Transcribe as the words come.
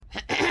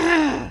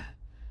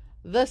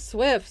The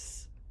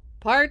Swifts,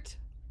 Part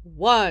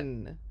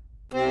 1.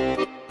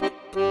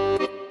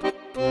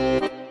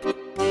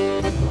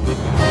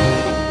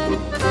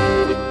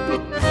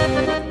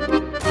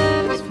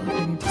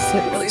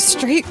 Sit really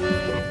straight.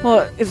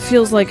 Well, it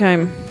feels like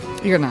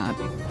You're not.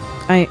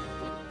 I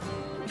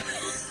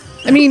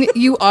mean,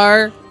 you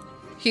are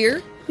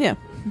here, yeah.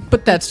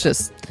 but that's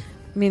just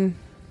I mean,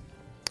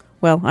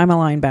 well, I'm a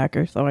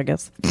linebacker, so I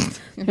guess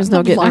there's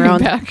no getting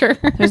around.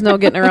 Linebacker. There's no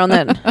getting around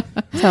that.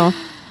 So It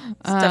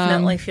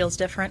definitely feels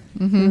different.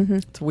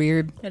 It's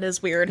weird. It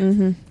is weird.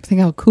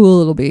 Think how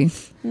cool it'll be.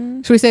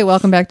 Should we say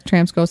welcome back to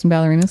Tramps, Ghosts, and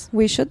Ballerinas?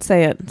 we should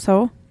say it.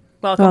 So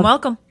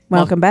Welcome.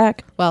 welcome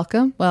back.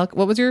 Welcome. What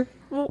was your...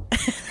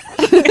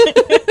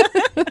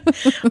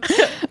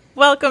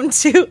 Welcome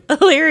to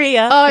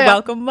Illyria. Oh, yeah.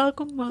 Welcome. Yeah.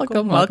 Welcome.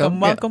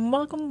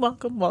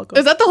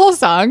 Is that the whole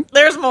song?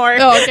 There's more.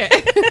 Oh, okay.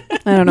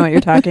 I don't know what you're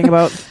talking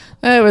about.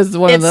 It was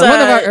one of It's, one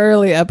of our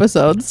early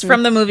episodes. It's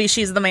from the movie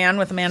She's the Man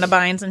with Amanda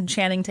Bynes and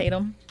Channing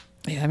Tatum.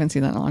 Yeah, I haven't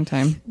seen that in a long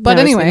time. But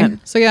Never seen anyway, it.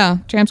 so yeah,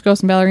 Tramps,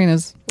 Ghosts, and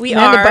Ballerinas. We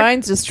Amanda are.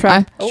 Bynes just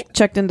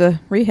checked into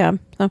rehab.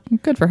 So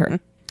Good for her.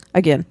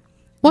 again,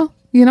 Well,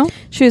 you know,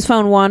 she was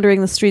found wandering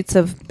the streets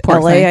of poor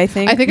LA. thing. I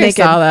think. I naked.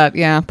 saw that.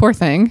 Yeah, poor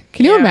thing.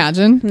 Can you Yeah.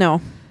 imagine?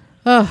 No,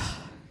 Ugh.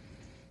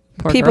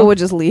 Poor people girl. would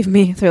just leave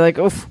me. They're like,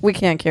 "Oof, we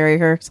can't carry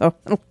her, so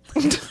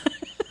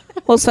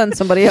we'll send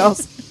somebody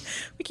else."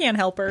 We can't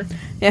help her.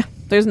 Yeah,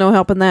 there's no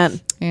helping that.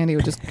 And he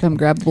would just come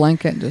grab a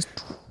blanket and just...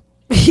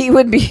 He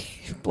would be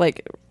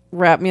like,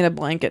 wrap me in a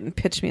blanket and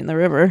pitch me in the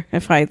river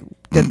if I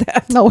did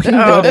that. No, he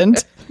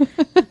wouldn't.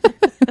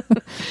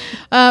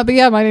 But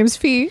yeah, my name's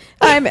Fee.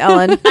 I'm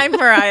Ellen. I'm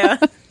Mariah.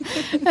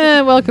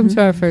 And welcome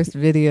to our first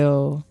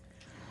video.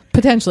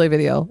 Potentially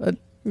video.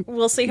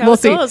 We'll see how We'll it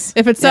see. goes.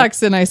 If it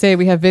sucks and I say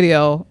we have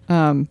video,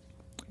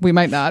 we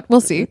might not. We'll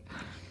see.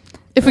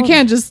 If we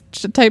can, just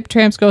type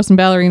Tramps, Ghosts, and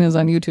Ballerinas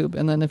on YouTube,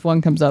 and then if one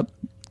comes up,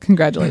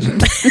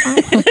 congratulations.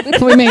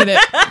 We made it.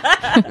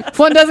 If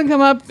one doesn't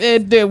come up,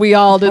 we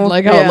all didn't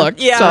like how it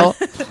looked. Yeah. So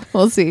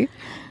we'll see.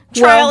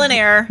 Trial and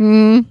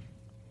error.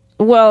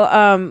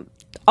 Well,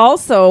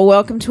 also,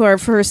 welcome to our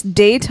first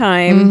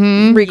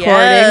daytime recording.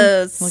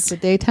 Yes. Like the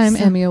Daytime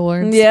Emmy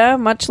Awards. Yeah,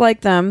 much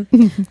like them.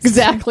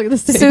 Exactly the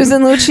same.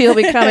 Susan Lucci will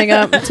be coming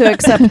up to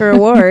accept her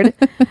award.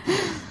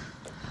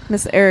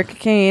 Miss Erica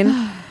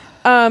Kane.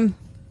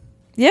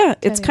 Yeah,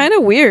 it's kind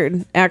of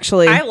weird,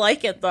 actually. I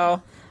like it,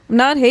 though. I'm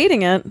not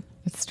hating it.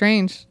 It's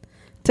strange.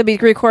 To be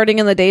recording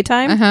in the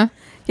daytime? Uh-huh.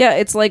 Yeah,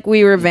 it's like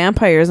we were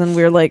vampires and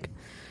we were like,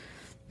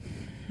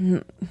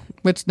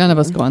 Which none of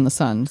us go in the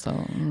sun, so...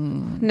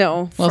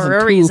 no. wasn't For a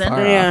too reason. far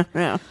off.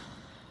 Yeah.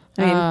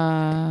 I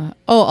mean,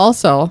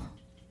 Also,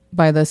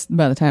 by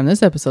the time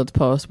this episode's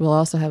post, we'll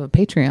also have a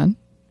Patreon.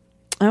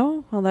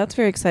 oh, well, that's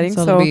very exciting.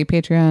 So it'll be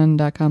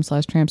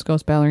patreon.com/Tramps,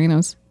 Ghosts,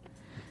 Ballerinas.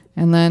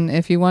 And then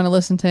if you want to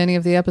listen to any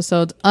of the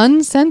episodes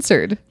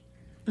uncensored...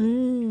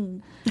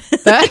 sorry,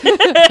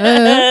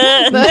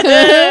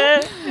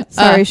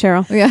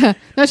 Cheryl. Yeah.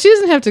 No, she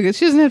doesn't have to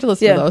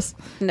listen Yeah. to those.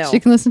 No. She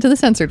can listen to the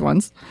censored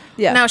ones.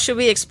 Yeah. Now, should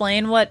we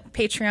explain what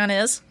Patreon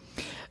is?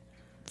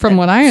 From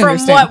what I understand.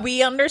 From what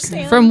we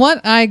understand? From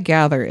what I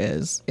gather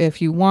is,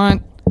 if you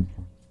want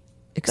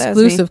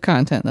exclusive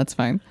content, that's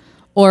fine.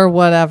 Or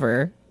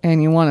whatever,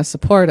 and you want to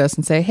support us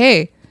and say,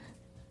 hey,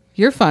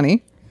 you're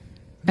funny.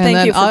 And Thank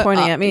then you for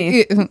pointing at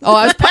me. I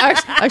was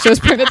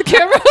pointing at the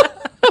camera.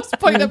 I was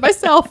pointing at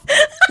myself.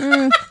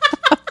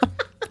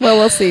 Well,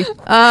 we'll see.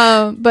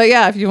 But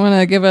yeah, if you want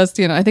to give us,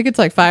 I think it's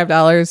like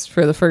 $5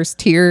 for the first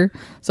tier.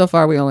 So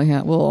far, we'll only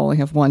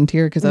have one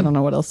tier because I don't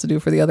know what else to do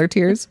for the other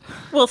tiers.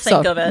 We'll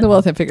think of it. We'll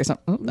have to figure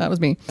something. Oh, that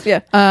was me. Yeah.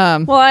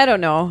 Well, I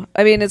don't know.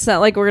 I mean, it's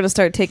not like we're going to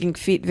start taking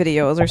feet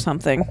videos or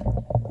something.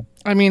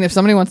 I mean, if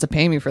somebody wants to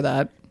pay me for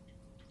that,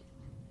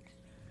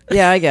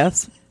 Yeah, I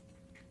guess.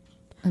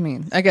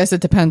 I guess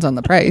it depends on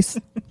the price.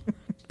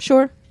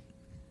 Sure.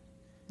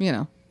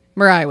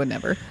 Mariah would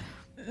never.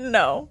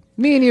 No.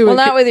 Me and you. Well,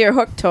 would not with your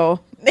hook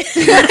toe.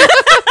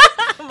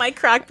 My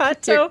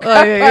crockpot toe.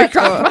 Oh, yeah, your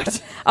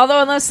crockpot.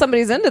 Although, unless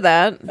somebody's into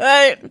that.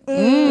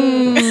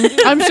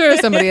 I'm sure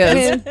somebody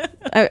is.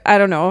 I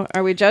don't know.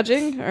 Are we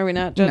judging? Are we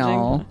not judging?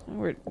 No.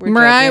 We're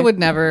Mariah judging. would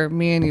never.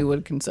 Me and you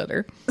would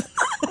consider.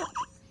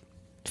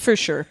 For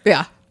sure.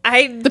 Yeah.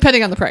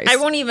 Depending on the price. I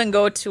won't even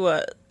go to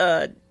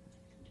a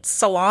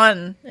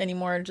salon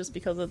anymore just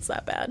because it's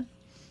that bad.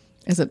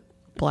 Is it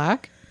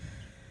black?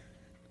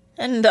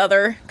 And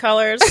other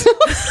colors.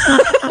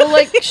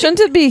 Well,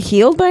 shouldn't it be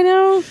healed by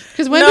now?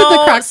 Because when No, did the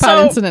crockpot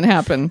so- incident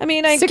happen? I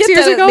mean, I 6 get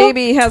years that ago? it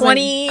maybe hasn't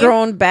 20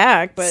 grown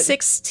back, but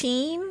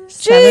 16?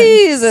 Jesus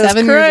 7 years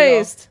ago.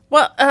 Christ.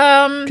 Well,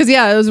 Because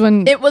it was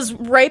when it was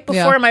right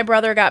before Yeah. my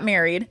brother got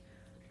married.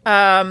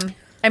 I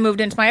moved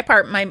into my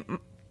apartment, my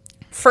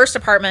first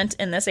apartment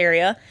in this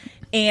area,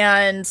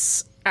 and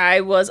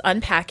I was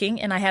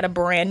unpacking, and I had a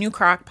brand new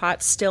crock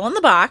pot still in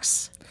the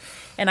box.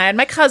 And I had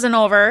my cousin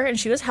over, and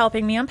she was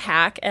helping me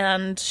unpack,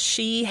 and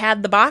she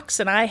had the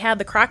box, and I had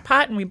the crock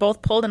pot, and we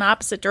both pulled in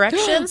opposite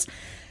directions.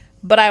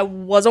 but I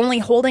was only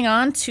holding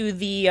on to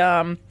the,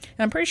 and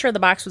I'm pretty sure the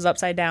box was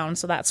upside down,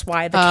 so that's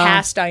why the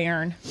cast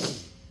iron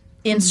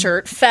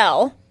insert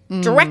fell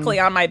directly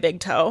on my big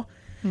toe,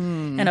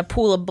 and a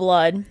pool of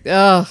blood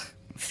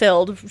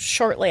filled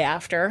shortly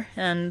after,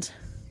 and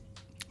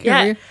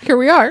Here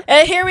we are.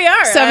 here we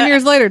are. 7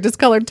 years later,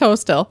 discolored toe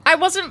still. I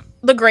wasn't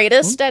the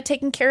greatest at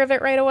taking care of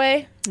it right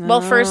away.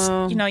 Well, first,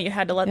 you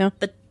had to let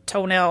the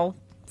toenail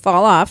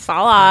Fall off.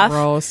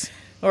 Gross.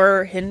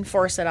 or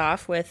enforce it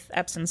off with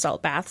Epsom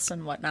salt baths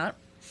and whatnot.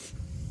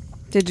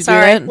 Did you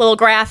Sorry, do that? little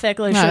graphic.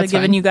 I should have that's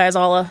given fine. you guys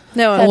all a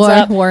No, heads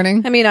up.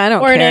 Warning. I mean, I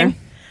don't Warning.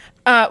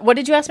 care. What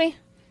did you ask me?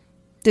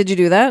 Did you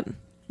do that?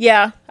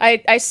 Yeah,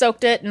 I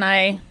soaked it and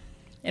I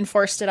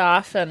enforced it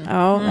off. And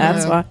Oh,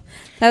 that's why.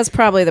 That's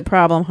probably the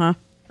problem, huh?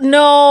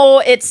 no,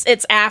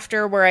 it's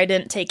after where I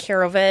didn't take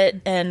care of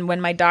it, and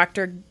when my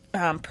doctor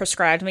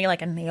prescribed me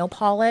like a nail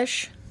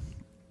polish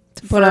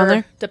To put on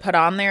there? to put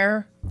on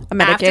there A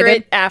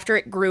medicated? after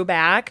it grew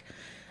back,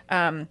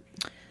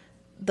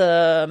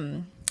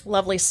 the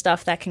lovely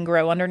stuff that can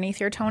grow underneath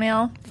your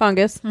toenail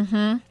Fungus.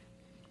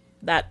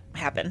 that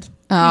happened,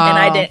 and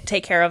I didn't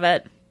take care of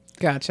it.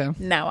 Gotcha.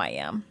 Now I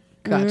am.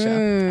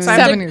 Gotcha. So I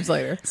have 7 to- years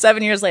later.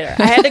 7 years later,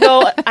 I had to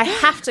go. I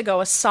have to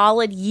go a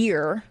solid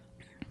year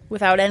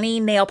without any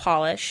nail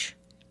polish,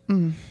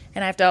 and I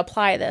have to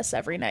apply this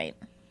every night.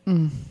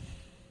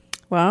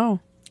 Wow.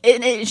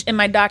 And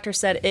my doctor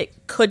said it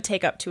could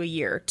take up to a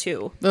year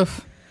to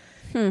Oof.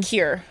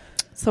 cure.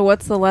 So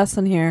what's the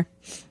lesson here?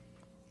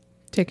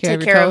 Take care,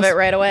 Take of, your care of toes. it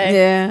right away.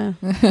 Yeah.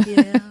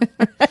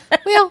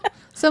 Well,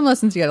 some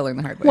lessons you got to learn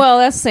the hard way. Well,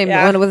 that's the same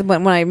Yeah.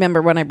 when I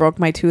remember when I broke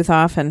my tooth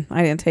off and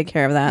I didn't take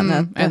care of that.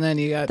 and then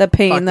you got the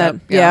pain fucked that,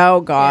 up.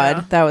 oh God,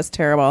 Yeah. that was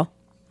terrible.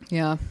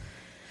 Yeah.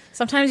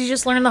 Sometimes you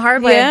just learn the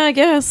hard way. Yeah, I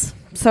guess.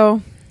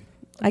 So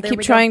I There keep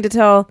we go. trying to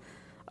tell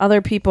other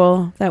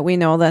people that we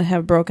know that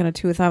have broken a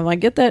tooth. I'm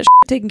like, get that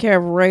taken care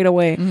of right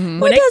away. Well,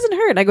 When it it- doesn't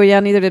hurt. I go, yeah,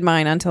 neither did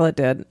mine until it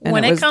did. And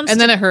When it it was, comes And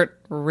to, then it hurt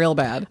real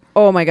bad.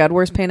 oh my God,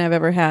 worst pain I've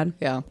ever had.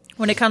 Yeah.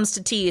 when it comes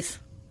to teeth,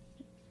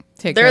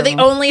 Take they're care the of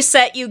 'em. only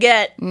set you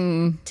get.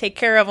 Take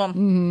care of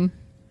them.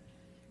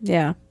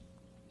 Yeah,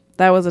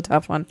 that was a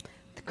tough one.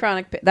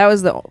 That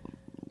was the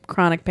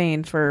chronic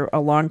pain for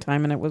a long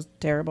time, and it was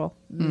terrible.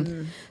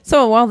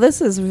 So, well, this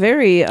is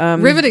very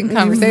Riveting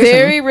conversation.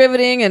 very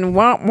riveting, and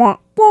wah wah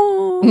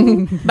wah.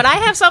 But I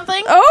have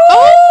something.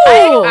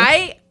 Oh,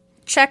 I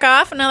check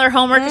off another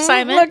homework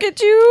assignment. look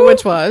at you!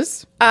 Which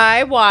was?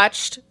 I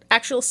watched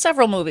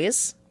several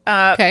movies.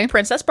 Okay.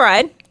 Princess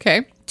Bride.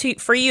 Okay.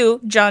 For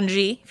you, John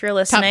G, if you're Top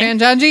listening. fan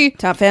John G.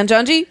 Top fan,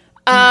 John G.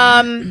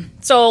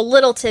 So a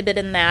little tidbit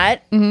in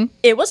that.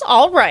 It was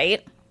all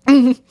right.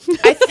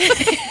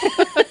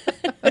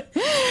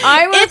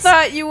 I would have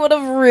thought you would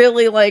have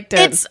really liked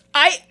it.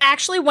 I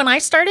actually, when I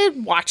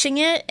started watching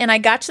it and I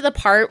got to the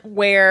part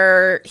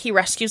where he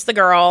rescues the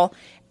girl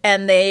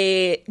and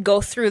they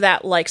go through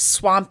that like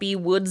swampy,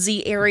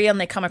 woodsy area and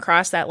they come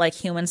across that like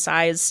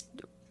human-sized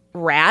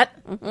rat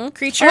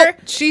creature. Oh,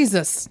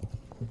 Jesus.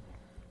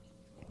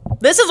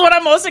 This is what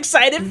I'm most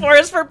excited for,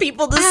 is for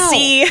people to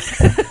see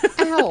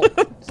Ow.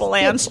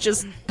 Blanche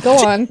just Go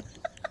on.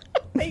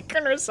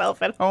 making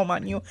herself at home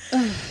on you.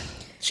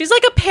 She's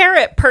like a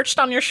parrot perched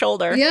on your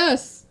shoulder.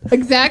 Yes.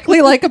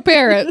 Exactly like a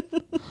parrot.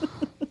 But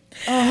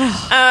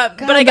I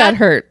got that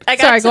hurt. I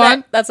got Sorry, to go that,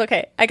 on. That's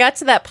okay. I got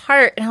to that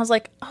part and I was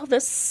like, "Oh,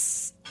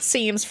 this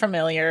seems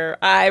familiar.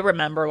 I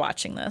remember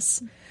watching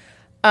this."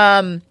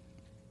 I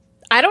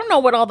don't know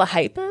what all the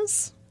hype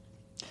is.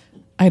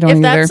 I don't If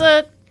either.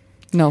 that's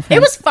No offense.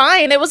 it was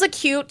fine. It was a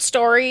cute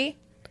story,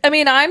 I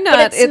mean, I'm not.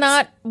 but it's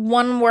not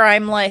one where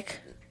I'm like,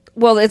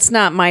 Well, it's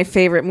not my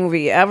favorite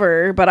movie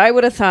ever, but I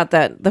would have thought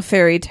that the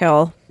fairy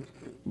tale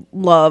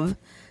love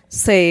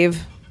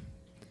save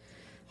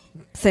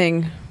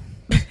thing.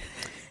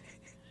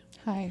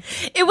 Hi.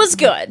 it was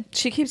good.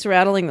 She keeps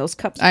rattling those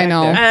cups. I back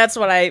know. there. That's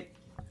what I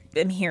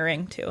am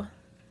hearing too.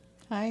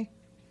 Hi.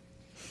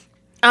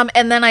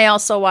 And then I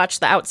also watched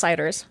The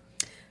Outsiders.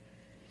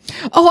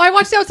 Oh, I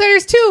watched The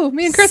Outsiders too.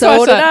 Me and Chris So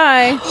watched did that.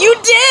 I. You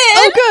did?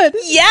 Oh, good.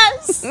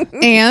 Yes.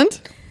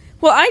 And?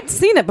 Well, I'd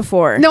seen it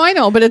before. No, I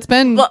know, but it's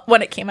been... Well,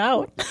 when it came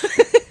out.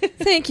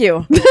 Thank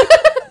you.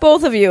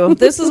 Both of you.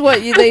 This is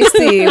what they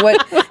see.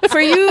 What for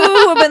you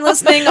who have been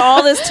listening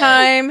all this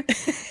time,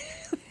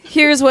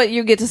 here's what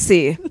you get to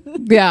see.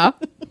 Yeah.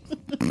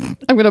 I'm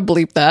going to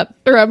bleep that.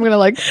 Or I'm going to,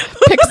 like,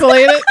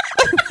 pixelate it.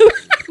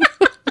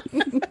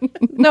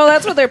 No,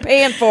 that's what they're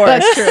paying for.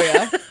 That's true,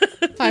 yeah.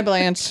 Hi,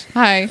 Blanche.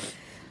 Hi.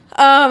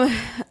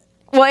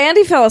 Well,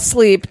 Andy fell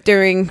asleep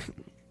during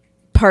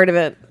part of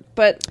it,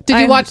 but Did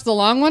you watch the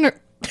long one? Or...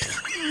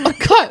 Oh,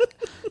 God.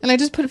 And I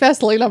just put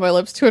Vaseline on my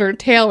lips, too, and her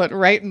tail went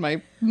right in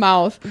my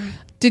mouth.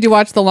 Did you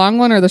watch the long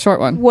one or the short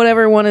one?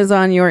 whatever one is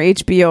on your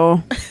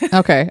HBO?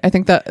 Okay. I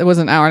think that it was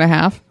an hour and a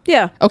half.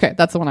 Yeah, Okay.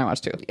 That's the one I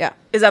watched, too. yeah.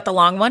 Is that the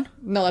long one?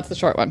 No, that's the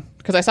short one.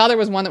 Because I saw there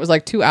was one that was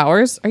like 2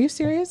 hours. Are you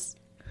serious?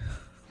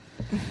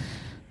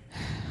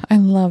 I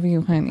love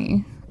you,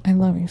 honey. I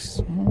love you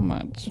so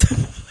much.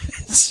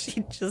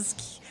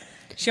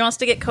 She wants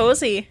to get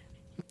cozy.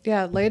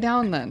 Yeah, lay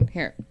down then.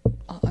 Here,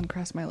 I'll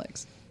uncross my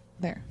legs.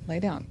 There, lay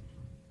down.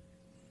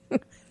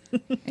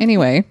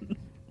 Anyway,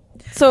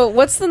 So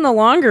what's in the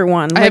longer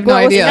one? I have no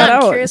what was idea. cut Yeah,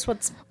 I'm out? curious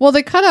what's. well,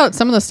 they cut out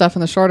some of the stuff in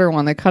the shorter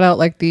one. They cut out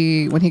like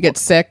when he gets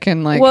sick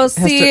and like. Well, has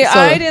to- see, so-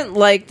 I didn't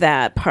like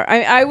that part.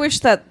 I wish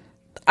that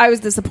I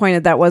was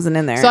disappointed that wasn't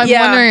in there. So I'm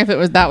Yeah.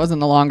 wondering if that was in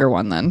the longer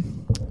one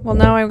then. well,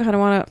 now I kind of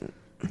want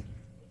to.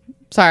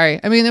 Sorry,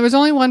 I mean there was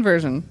only one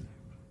version,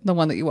 the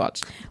one that you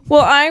watched.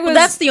 Well, I was.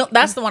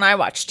 That's the one I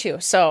watched too.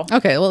 So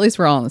Okay, well at least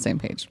we're all on the same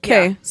page.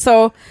 okay. yeah.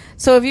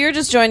 So if you're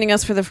just joining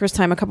us for the first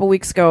time, a couple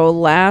weeks ago,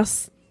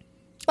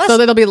 So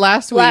that'll be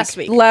last week. Last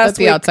week. that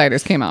the week,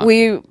 Outsiders came out.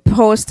 we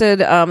posted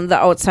The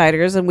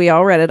Outsiders, and we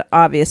all read it.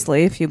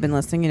 Obviously, if you've been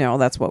listening, you know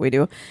that's what we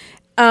do.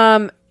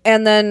 And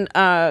then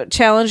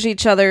challenged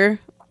each other.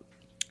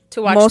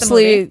 to watch the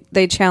Mostly, movie.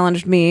 they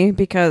challenged me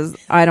because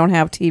I don't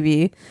have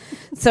TV.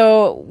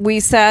 So we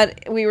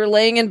were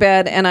laying in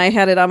bed, and I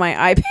had it on my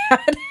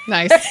iPad,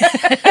 nice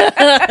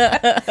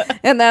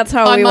and that's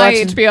how on we my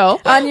watched HBO.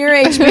 on your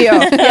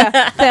HBO.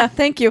 Yeah,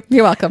 thank you.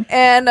 You're welcome.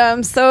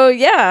 And so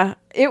yeah,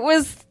 it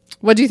was.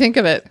 What do you think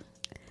of it?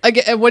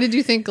 What did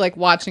you think like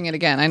watching it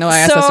again? I know I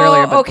asked this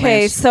earlier, but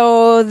okay,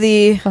 so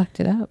fucked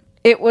it up.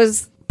 it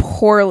was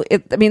poorly.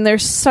 I mean,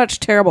 there's such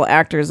terrible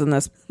actors in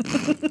this.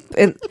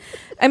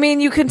 I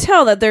mean, you can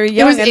tell that they're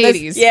young. was and this-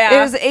 80s. Yeah.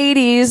 it was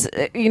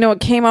 80s. You know, it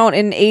came out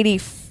in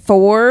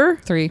 84.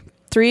 3.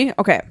 3?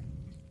 Okay.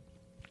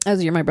 As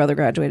the year my brother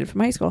graduated from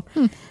high school.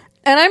 And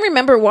I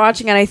remember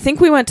watching it. I think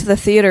we went to the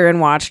theater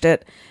and watched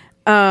it.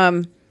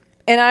 And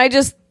I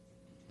just,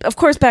 of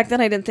course, back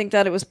then I didn't think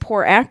that it was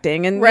poor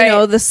acting. And, Right. you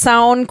know, the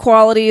sound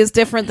quality is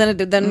different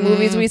than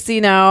movies we see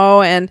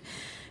now. And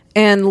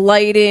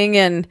lighting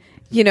and,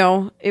 you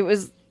know, it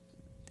was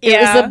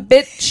a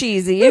bit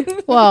cheesy.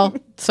 Well,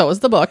 so was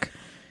the book.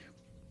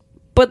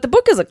 But the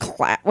book is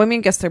I mean,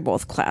 I guess they're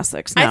both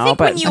classics now. I think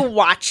but when you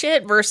watch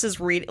it versus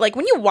read, like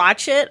when you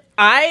watch it,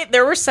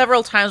 there were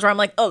several times where I'm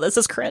like, oh, this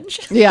is cringe.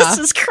 Yeah. This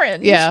is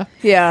cringe. Yeah.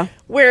 yeah.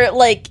 Where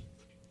like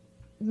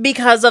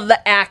because of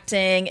the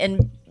acting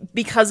and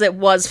because it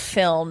was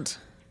filmed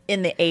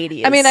in the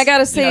 80s. I mean, I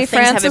gotta say,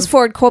 Francis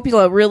Ford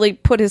Coppola really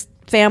put his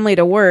family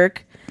to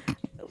work.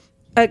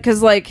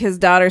 Because like his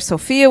daughter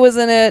Sophia was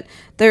in it.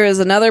 There is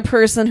another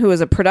person who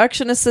was a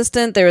production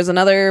assistant. There was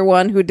another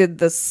one who did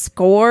the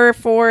score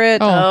for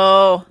it.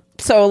 Oh,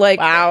 So like,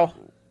 wow.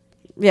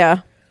 yeah,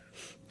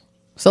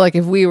 So like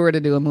if we were to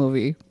do a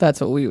movie,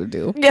 that's what we would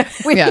do. yeah,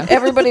 Yeah.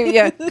 everybody,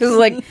 yeah, because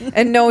like,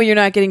 and no, you're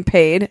not getting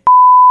paid.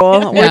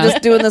 We're Yeah.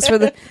 just doing this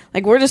for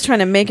we're just trying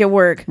to make it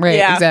work. Right,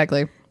 Yeah.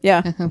 exactly.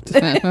 Yeah,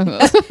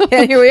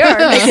 and here we are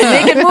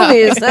making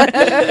movies.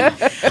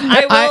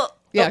 I will.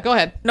 Yeah, go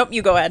ahead. Nope,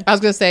 you go ahead. I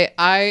was gonna say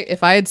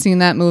if I had seen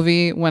that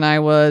movie when I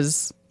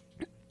was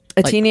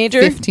A like,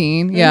 teenager.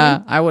 15,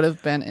 yeah, I would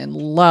have been in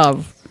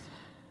love.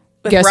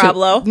 With Guess Rob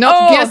who? Lowe. No,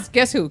 Oh.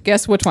 guess who?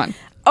 Guess which one?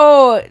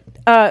 Oh,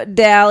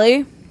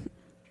 Dally.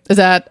 Is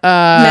that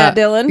Matt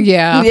Dillon?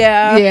 Yeah.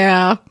 Yeah.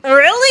 Yeah.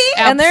 Really?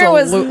 And there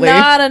was Absolutely.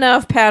 not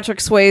enough Patrick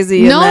Swayze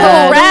in No,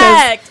 that.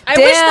 Correct. I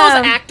wish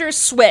Damn. those actors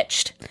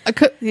switched.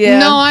 Yeah.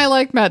 No, I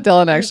like Matt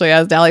Dillon actually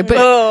as Dally, but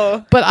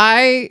Oh.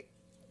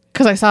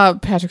 because I saw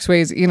Patrick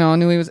Swayze, you know,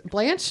 knew he was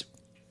Blanche.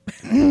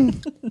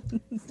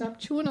 Stop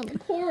chewing on the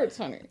cords,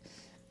 honey.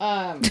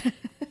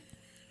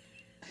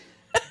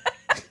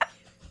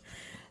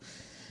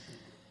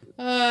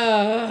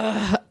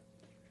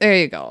 There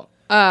you go.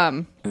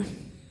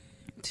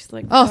 She's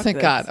like, Oh, fuck thank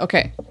this. God.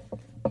 Okay.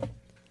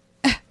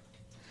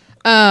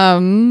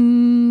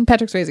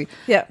 Patrick Swayze.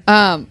 Yeah.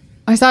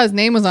 I saw his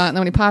name was on it, and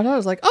then when he popped out, I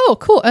was like, "Oh,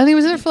 cool!" And he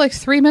was in it for like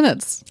 3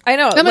 minutes. I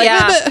know. I'm like,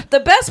 Yeah. The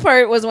best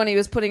part was when he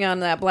was putting on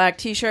that black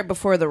T-shirt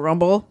before the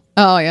Rumble.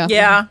 Oh yeah.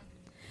 Yeah.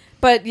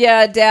 But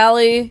yeah,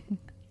 Dally.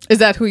 Is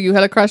that who you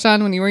had a crush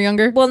on when you were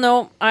younger? Well,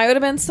 no, I would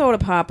have been Soda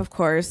Pop, of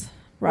course.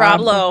 Rob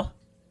Lowe.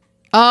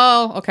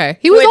 Oh, okay.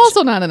 He was Which-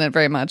 also not in it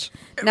very much.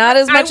 Not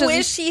as much I as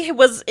wish he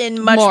was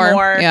in much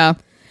more. Yeah.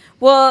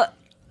 well,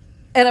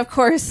 and of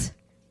course,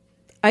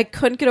 I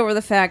couldn't get over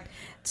the fact.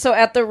 So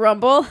at the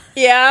Rumble,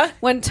 Yeah.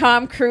 when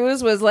Tom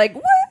Cruise was like,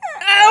 "Wah!"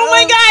 Oh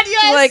my God,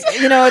 yes.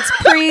 like, you know, it's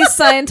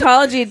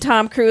pre-Scientology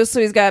Tom Cruise, so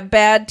he's got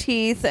bad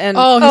teeth and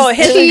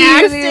his teeth.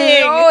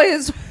 acting. Oh,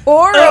 it's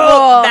horrible.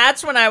 Oh,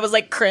 that's when I was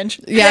like cringe.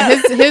 Yeah,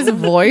 his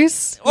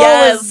voice Oh,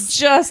 it was Yes.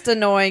 just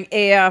annoying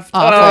AF.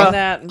 awful. doing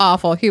that.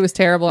 Awful. He was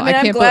terrible. I mean,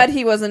 I'm can't glad believe-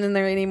 he wasn't in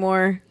there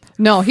anymore.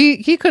 No,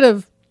 he could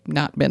have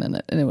not been in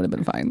it, and it would have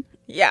been fine.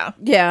 Yeah.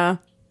 Yeah.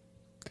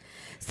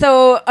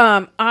 So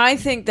I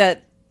think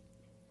that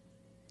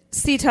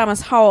C.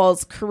 Thomas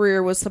Howell's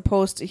career was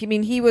supposed to. I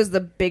mean, he was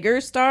the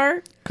bigger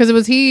star, Because it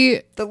was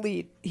he the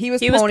lead. He was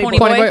He was Pony Pony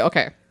Boy. Pony Boy? Boy.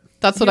 Okay,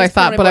 that's He what I was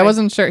thought, Pony but I Boy.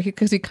 wasn't sure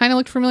because he kind of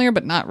looked familiar,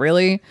 but not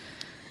really.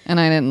 And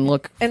I didn't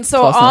look. And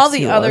so close enough all to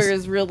see the who it was.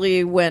 others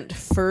really went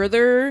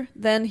further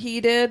than he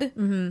did.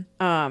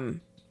 Mm-hmm.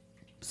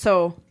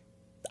 So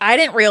I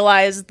didn't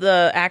realize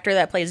the actor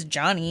that plays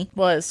Johnny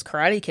was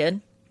Karate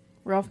Kid.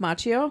 Ralph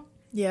Macchio.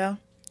 Yeah.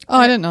 Oh,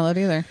 I didn't know that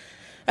either.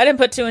 I didn't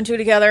put two and two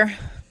together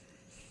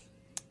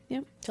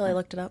Yep. till I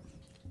looked it up.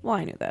 Well,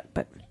 I knew that,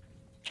 but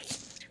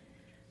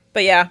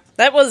yeah,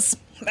 that was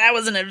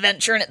an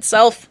adventure in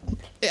itself.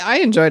 I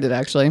enjoyed it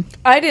actually.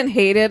 I didn't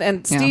hate it.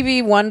 And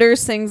Stevie Wonder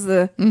sings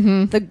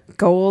the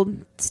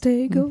Gold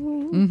Stay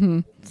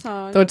Gold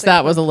song. Which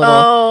that was a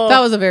little. That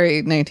was a very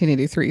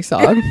 1983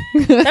 song.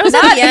 That was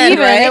at the end,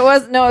 right? It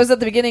was at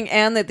the beginning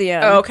and at the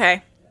end. Oh,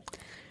 okay.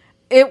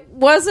 It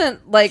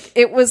wasn't like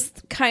it was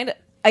kind of.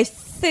 I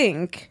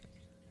think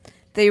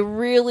they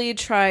really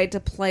tried to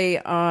play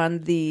on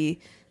the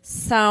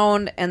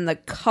sound and the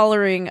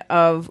coloring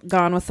of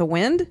Gone with the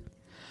Wind.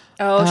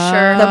 Oh,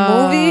 sure. The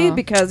movie,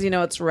 because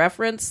it's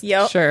referenced.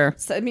 Yep. Sure.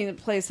 So, I mean, it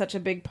plays such a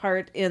big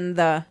part in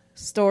the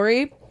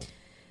story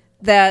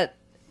that,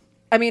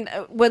 I mean,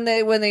 when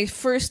they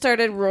first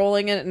started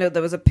rolling it,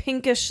 there was a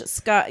pinkish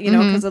sky,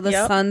 because of the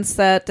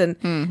sunset, and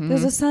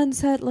does the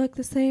sunset look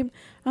the same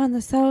on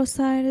the south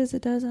side as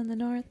it does on the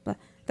north? But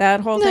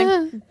that whole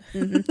thing,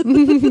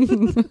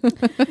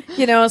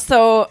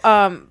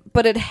 so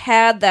but it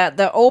had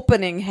the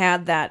opening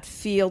had that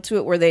feel to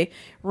it where they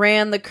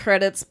ran the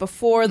credits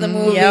before the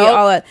movie,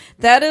 all that.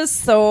 That is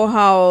so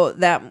how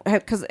that,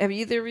 because have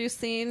either of you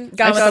seen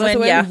Gone with the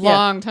Wind? Yeah.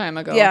 Long time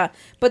ago. Yeah,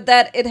 but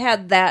that it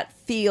had that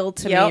feel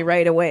to me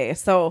right away.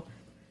 So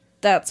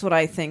that's what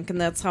I think, and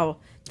that's how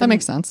that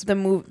makes sense. The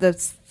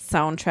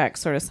soundtrack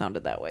sort of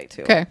sounded that way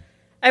too. Okay.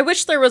 I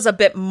wish there was a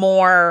bit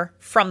more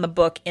from the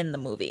book in the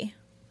movie.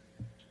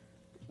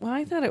 Well,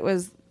 I thought it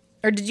was,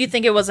 or did you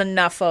think it was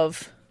enough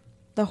of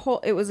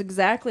it was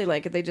exactly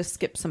like it. They just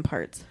skipped some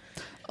parts.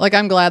 Like,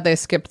 I'm glad they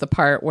skipped the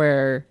part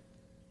where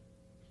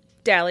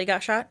Dally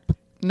got shot?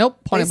 Nope,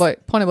 Pony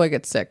Boy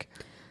gets sick.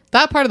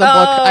 That part of the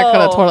book, I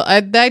could have totally.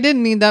 I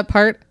didn't need that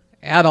part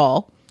at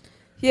all.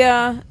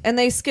 Yeah, and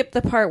they skipped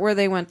the part where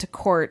they went to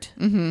court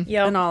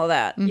and all of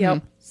that.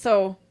 Yep.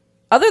 So,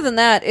 other than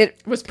that,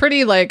 it was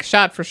pretty like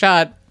shot for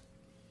shot.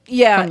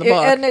 Yeah, from the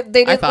book,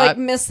 they didn't like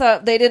miss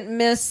up. They didn't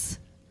miss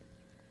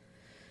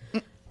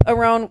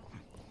around.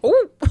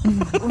 Oh,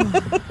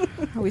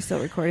 are we still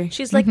recording?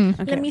 She's like,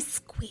 let me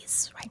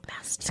squeeze right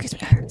past you.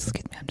 Excuse me, I'm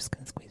just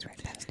gonna squeeze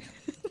right past you.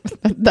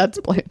 That's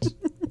Blanche.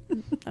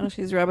 Oh,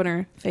 she's rubbing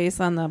her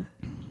face on the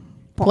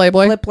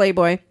Playboy.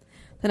 Playboy,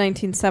 the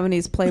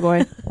 1970s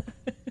Playboy.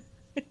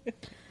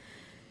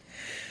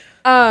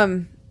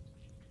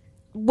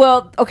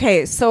 Well,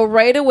 okay, so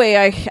right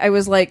away I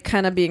was like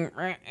kind of being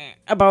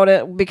about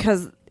it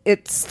because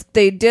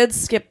they did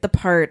skip the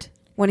part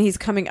when he's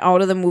coming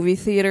out of the movie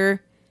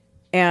theater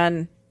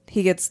and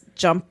he gets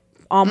jumped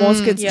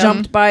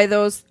by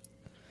the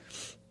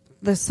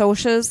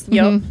Soshas.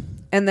 Yep.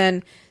 And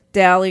then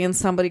Dally and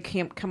somebody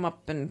come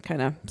up and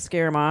kind of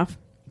scare him off.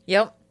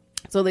 Yep.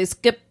 So they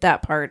skipped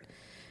that part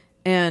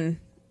and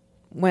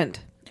went.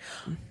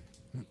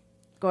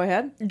 Go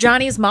ahead.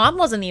 Johnny's mom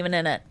wasn't even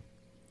in it.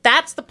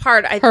 That's the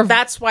part.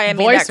 That's why I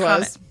made that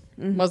comment.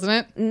 Wasn't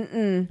it?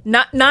 Mm-mm.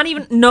 Not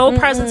even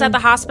presence at the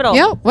hospital.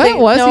 Yeah, well, it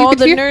was. No,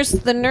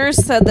 the nurse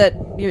said that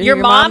your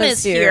mom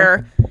is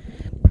here.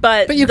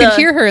 But you could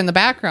hear her in the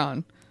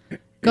background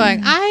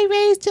going, "I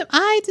raised him.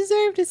 I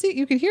deserve to see."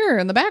 You could hear her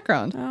in the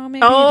background. Oh,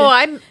 maybe.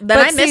 I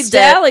missed it.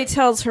 Dally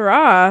tells her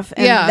off,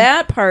 and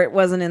that part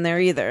wasn't in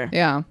there either.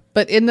 Yeah,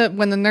 but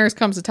when the nurse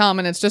comes to tell him,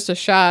 and it's just a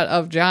shot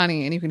of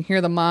Johnny, and you can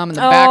hear the mom in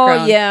the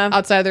background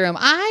outside the room.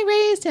 I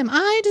raised him.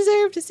 I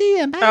deserve to see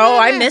him.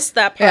 I missed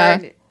that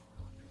part.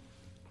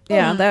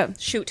 Yeah,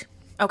 that shoot.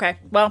 Okay,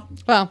 well,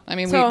 I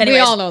mean, we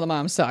all know the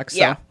mom sucks. So.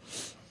 Yeah.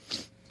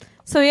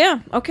 So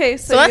yeah, okay.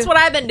 So that's what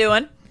I've been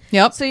doing.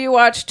 Yep. So you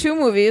watched 2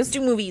 movies.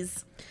 2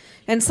 movies.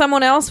 And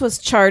someone else was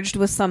charged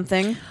with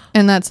something.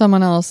 And that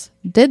someone else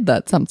did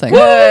that something.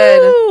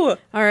 Good. Woo!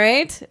 All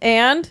right.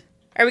 And?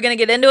 Are we going to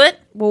get into it?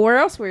 Well, where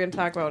else are we going to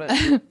talk about it?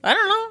 I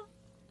don't know.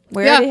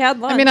 We already had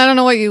lunch. I mean, I don't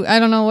know what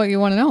you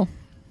want to know.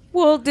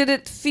 Well, did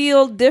it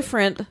feel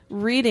different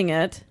reading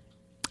it?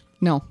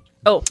 No.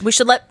 Oh, we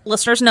should let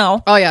listeners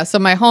know. Oh, yeah. So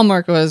my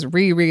homework was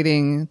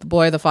rereading The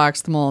Boy, the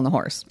Fox, the Mole, and the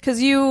Horse.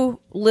 Because you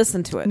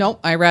listened to it. Nope.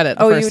 I read it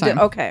the first time.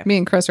 Did? Okay. Me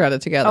and Chris read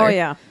it together. Oh,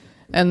 yeah.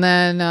 And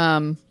then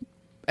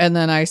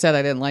I said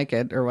I didn't like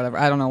it or whatever.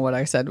 I don't know what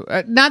I said.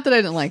 Not that I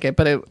didn't like it,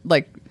 but it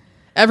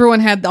everyone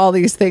had all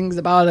these things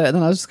about it. And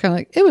then I was just kind of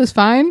like, it was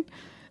fine.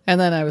 And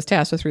then I was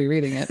tasked with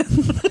rereading it.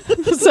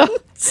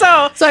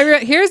 So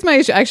here's my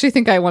issue. I actually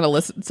think I want to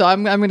listen. So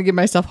I'm going to give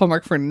myself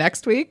homework for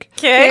next week.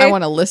 Okay. I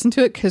want to listen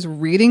to it because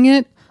reading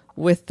it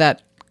with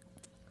that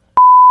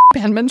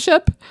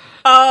penmanship.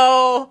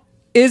 Oh.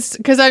 Is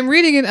because I'm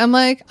reading it. I'm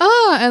like,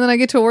 and then I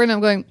get to a word and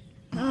I'm going,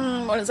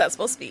 what is that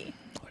supposed to be?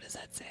 What does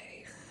that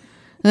say?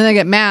 And then I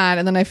get mad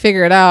and then I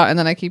figure it out and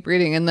then I keep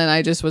reading. And then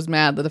I just was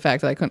mad at the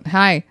fact that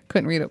I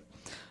couldn't read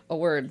a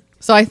word.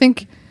 So I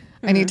think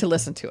I need to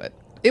listen to it.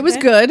 It was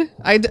good.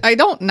 I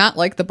don't not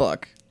like the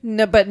book.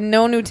 No, but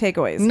no new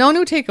takeaways. No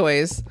new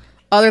takeaways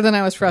other than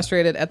I was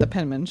frustrated at the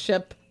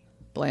penmanship,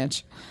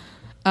 Blanche.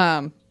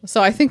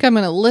 So I think I'm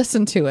going to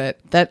listen to it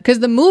because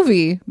the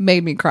movie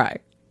made me cry.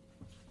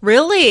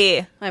 Really?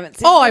 I haven't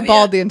seen it I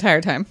bawled yet. the entire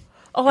time.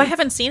 Oh, I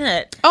haven't seen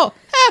it. Oh,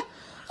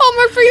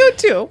 Homework for you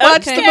too.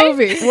 Watch Okay. the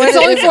movie.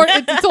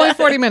 It's only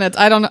 40 minutes.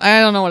 I don't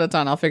know what it's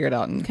on. I'll figure it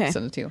out and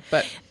send it to you.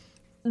 But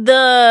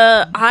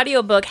The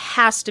audiobook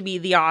has to be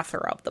the author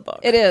of the book.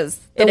 It is.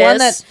 The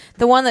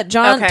one that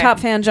Top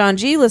Fan John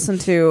G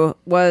listened to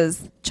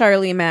was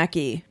Charlie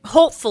Mackey.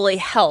 Hopefully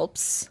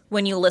helps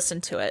when you listen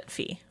to it,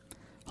 Fee.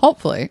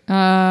 hopefully.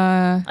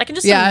 I can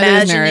just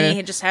imagine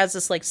he just has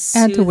this like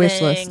soothing... Add to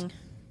wish list.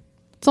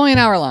 It's only an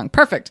hour long.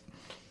 Perfect.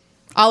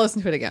 I'll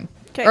listen to it again.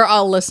 Okay. Or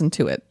I'll listen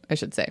to it, I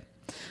should say.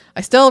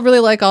 I still really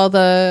like all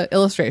the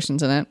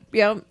illustrations in it.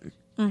 Yep.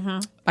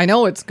 I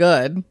know it's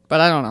good, but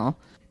I don't know.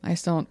 I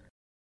just don't.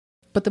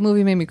 But the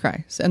movie made me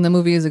cry. And the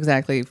movie is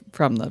exactly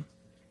from the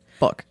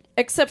book.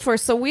 Except for,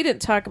 so we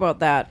didn't talk about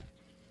that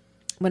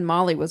when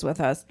Molly was with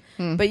us.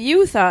 But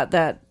you thought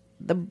that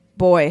the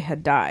boy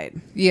had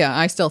died. Yeah,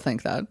 I still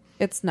think that.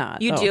 It's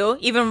not. You do?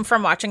 Even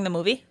from watching the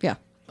movie? Yeah.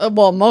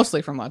 Well,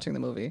 mostly from watching the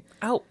movie.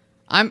 Oh.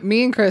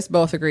 Me and Chris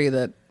both agree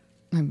that,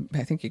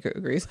 I think he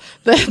agrees,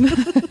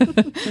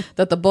 that,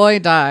 that the boy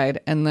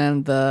died and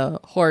then the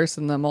horse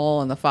and the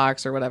mole and the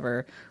fox or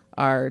whatever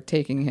are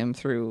taking him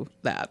through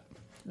that.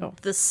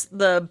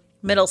 The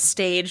middle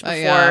stage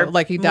before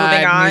like he died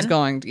moving on. and he's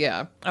going,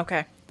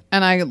 Okay.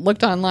 And I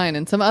looked online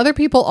and some other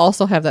people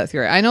also have that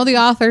theory. I know the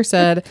author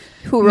said...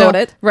 Who wrote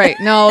it? Right.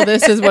 No,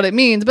 this is what it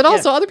means. But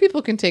also other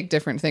people can take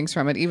different things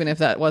from it, even if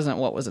that wasn't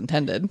what was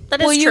intended. That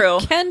is true.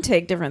 You can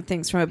take different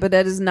things from it, but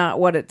that is not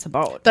what it's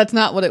about. That's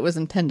not what it was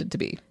intended to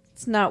be.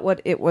 It's not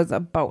what it was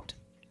about.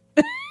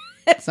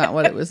 It's not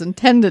what it was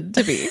intended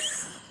to be.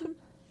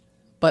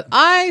 But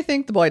I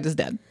think the boy is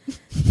dead.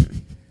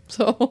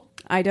 So...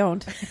 I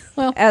don't.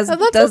 Well, As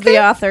that's does okay.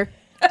 the author.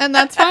 And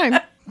that's fine.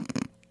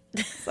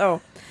 So,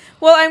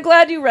 well, I'm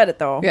glad you read it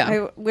though.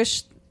 Yeah. I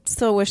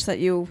still wish that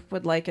you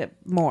would like it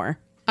more.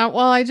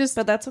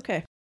 But that's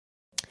okay.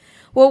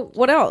 Well,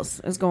 what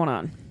else is going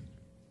on?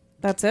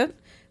 That's it.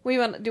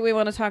 Do we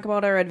want to talk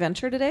about our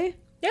adventure today?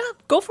 Yeah,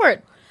 go for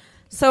it.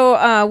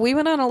 So we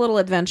went on a little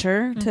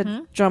adventure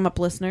to drum up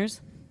listeners.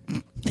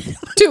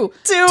 Two.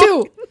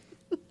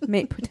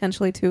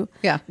 Potentially two.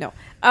 Yeah. No.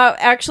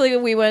 Actually,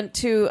 we went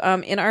to,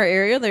 in our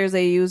area, there's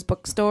a used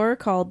bookstore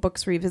called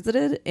Books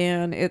Revisited,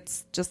 and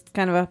it's just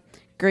kind of a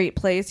great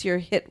place. You're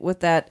hit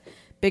with that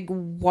big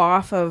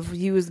waft of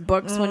used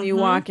books when you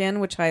walk in,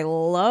 which I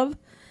love.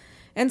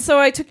 And so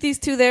I took these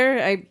two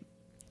there. I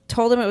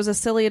told them it was a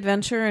silly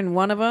adventure, and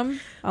one of them,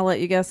 I'll let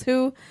you guess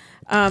who,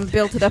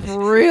 built it up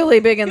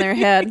really big in their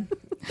head.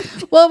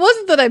 Well, it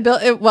wasn't that I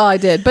built it. Well, I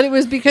did, but it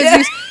was because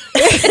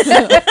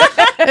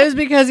it was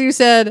because you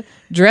said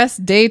dress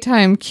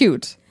daytime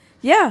cute.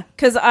 Yeah,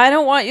 because I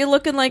don't want you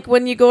looking like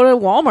when you go to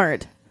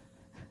Walmart.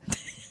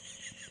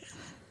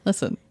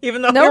 Listen,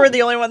 Even though we were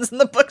the only ones in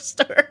the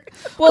bookstore.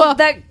 Well,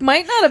 that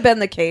might not have been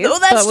the case. No,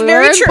 that's but we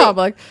very were in true.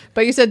 public.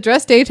 But you said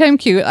dress daytime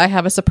cute. I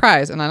have a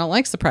surprise, and I don't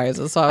like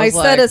surprises. So I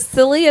said a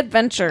silly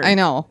adventure. I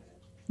know.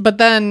 But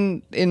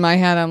then in my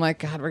head, I'm like,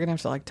 God, we're going to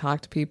have to like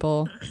talk to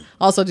people.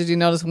 Also, did you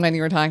notice when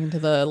you were talking to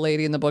the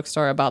lady in the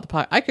bookstore about the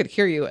podcast? I could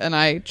hear you, and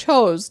I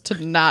chose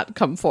to not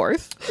come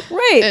forth.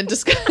 Right. And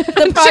just the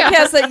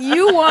podcast that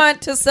you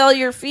want to sell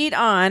your feet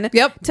on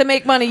to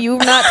make money. You're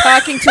not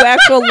talking to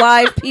actual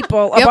live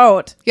people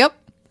about. Yep.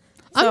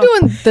 I'm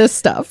doing this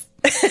stuff.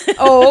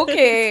 Oh,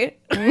 okay.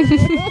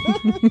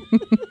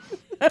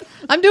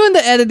 I'm doing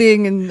the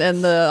editing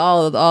and the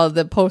all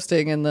the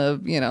posting and the,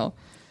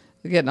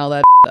 getting all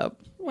that up.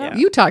 Well,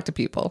 you talk to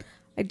people.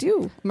 I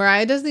do.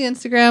 Mariah does the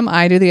Instagram,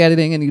 I do the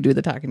editing, and you do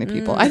the talking to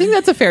people. I think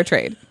that's a fair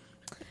trade.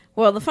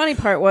 Well, the funny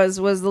part was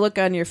the look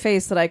on your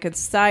face that I could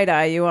side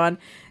eye you on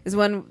is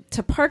when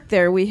to park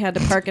there we had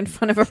to park in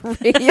front of a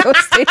radio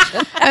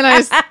station. And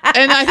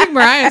I think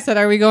Mariah said,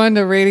 "Are we going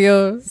to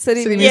Radio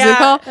City Music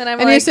Hall?"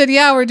 And you said,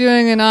 "Yeah, we're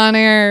doing an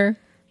on-air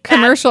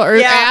commercial or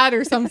ad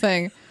or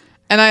something."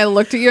 And I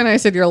looked at you and I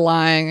said, "You're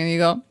lying." And you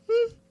go,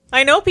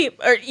 I know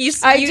people. Or I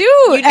do.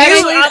 You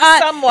actually,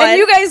 someone. And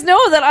you guys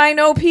know that I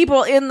know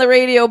people in the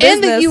radio business.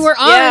 and that you were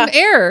on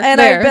air. And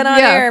there. I've been on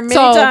air many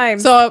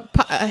times. So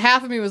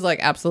half of me was like,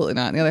 absolutely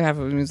not. And the other half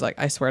of me was like,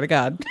 I swear to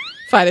God,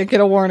 if I didn't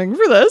get a warning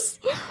for this.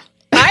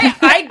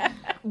 I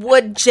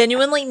would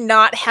genuinely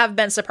not have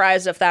been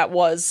surprised if that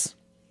was.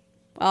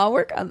 I'll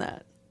work on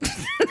that.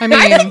 I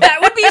mean, that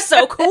would be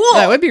so cool.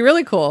 That would be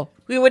really cool.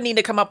 We would need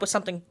to come up with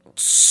something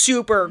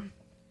super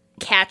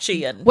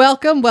catchy and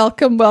welcome.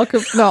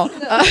 No.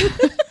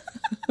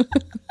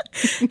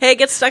 Hey, it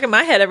gets stuck in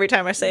my head every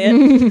time I say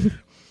it.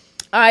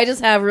 I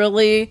just have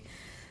really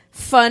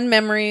fun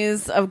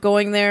memories of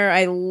going there.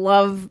 I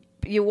love,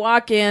 you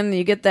walk in,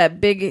 you get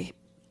that big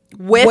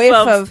whiff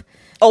of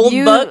old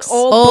books.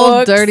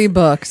 Old dirty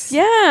books.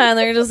 Yeah, and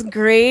they're just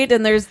great,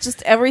 and there's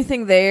just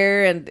everything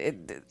there, and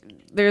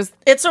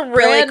it's a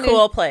really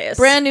cool place.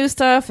 Brand new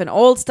stuff and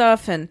old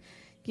stuff, and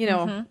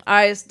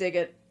I just dig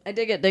it. I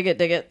dig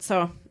it.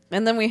 So,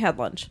 and then we had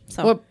lunch.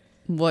 So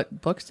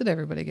what books did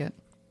everybody get?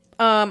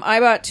 I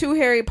bought 2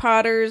 Harry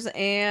Potters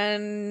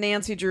and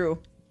Nancy Drew.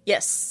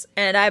 Yes,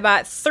 and I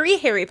bought 3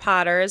 Harry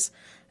Potters,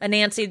 a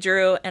Nancy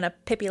Drew, and a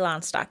Pippi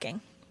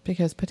Longstocking.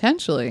 Because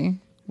potentially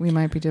we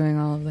might be doing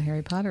all of the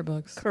Harry Potter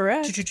books.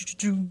 Correct.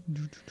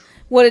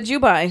 What did you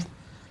buy?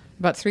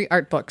 About 3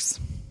 art books.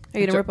 Are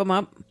you going to rip them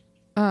up?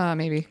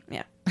 Maybe.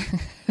 Yeah.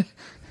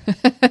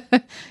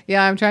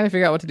 Yeah, I'm trying to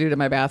figure out what to do to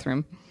my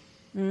bathroom.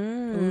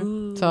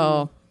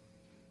 So,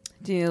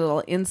 Do you need a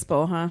little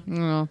inspo, huh? I don't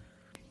know.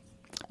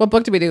 What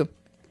book did we do?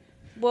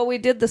 Well, we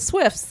did The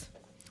Swifts.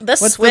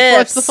 What's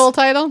the full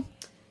title?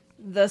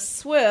 The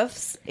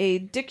Swifts, a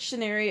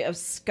dictionary of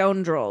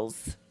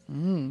scoundrels.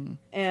 And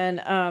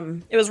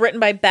it was written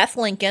by Beth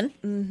Lincoln.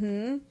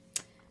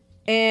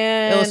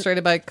 and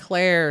Illustrated by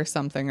Claire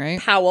something, right?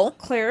 Powell.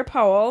 Claire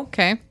Powell.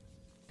 Okay.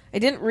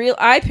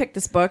 I picked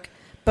this book,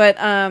 but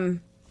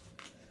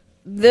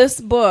this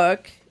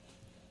book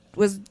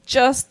was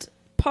just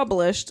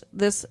published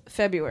this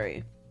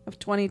February of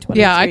 2023.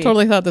 Yeah, I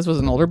totally thought this was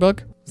an older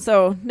book.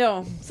 So,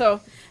 no. So,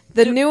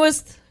 the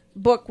newest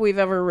book we've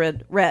ever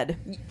read.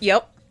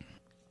 Yep.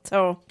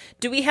 So,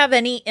 Do we have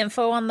any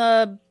info on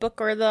the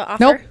book or the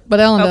author? Nope, but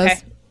Ellen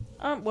Okay.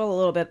 does. well, a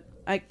little bit.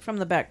 From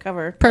the back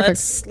cover.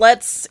 Perfect.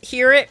 Let's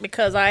hear it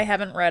because I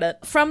haven't read it.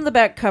 From the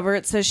back cover,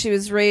 it says she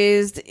was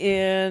raised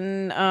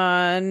in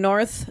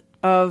north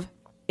of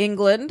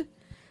England.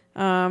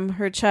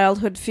 Her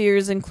childhood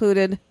fears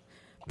included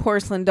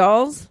porcelain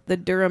dolls, the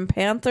Durham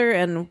Panther,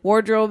 and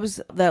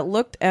wardrobes that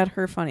looked at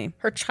her funny.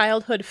 Her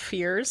childhood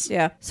fears.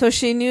 Yeah. So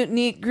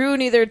she grew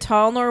neither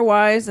tall nor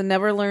wise and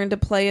never learned to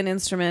play an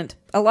instrument.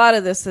 A lot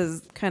of this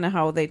is kind of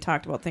how they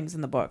talked about things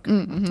in the book.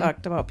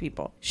 Talked about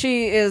people.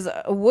 She is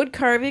wood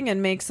carving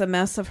and makes a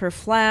mess of her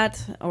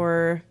flat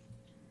or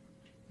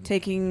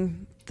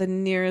taking the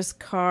nearest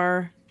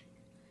car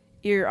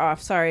ear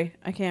off. Sorry,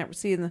 I can't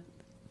see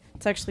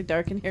it's actually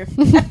dark in here.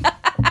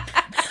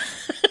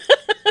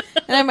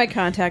 And I have my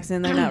contacts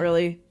in. They're not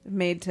really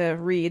made to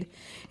read.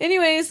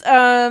 Anyways,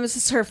 this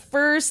is her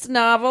first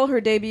novel,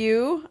 her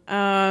debut.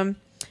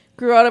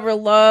 Grew out of her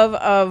love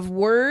of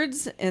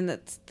words, and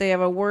they have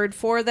a word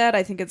for that.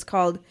 I think it's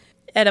called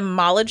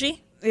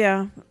Etymology.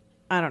 Yeah,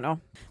 I don't know.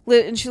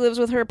 And she lives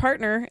with her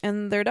partner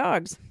and their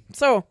dogs.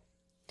 So,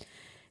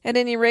 at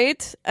any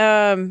rate,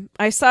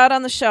 I saw it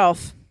on the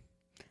shelf.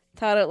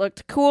 Thought it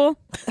looked cool.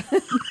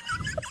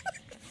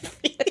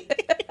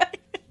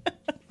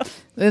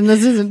 And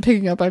this isn't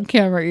picking up on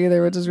camera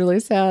either, which is really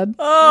sad.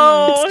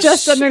 Oh, it's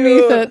just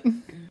underneath it.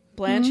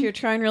 Blanche, you're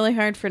trying really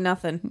hard for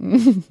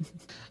nothing.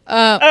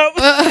 Hi,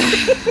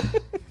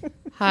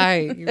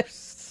 you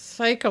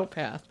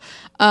psychopath.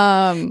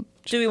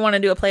 Do we want to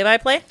do a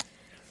play-by-play?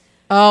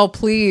 Oh,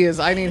 please.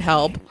 I need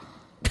help.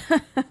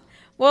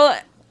 Well,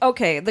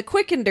 okay, the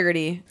quick and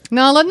dirty.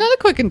 No, not a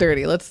quick and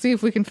dirty. Let's see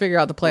if we can figure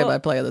out the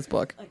play-by-play of this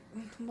book.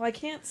 Well, I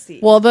can't see.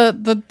 Well,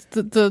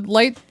 the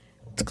light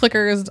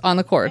clicker is on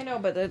the cord. I know,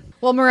 but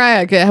Well,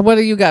 Mariah, what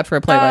do you got for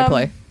a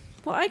play-by-play?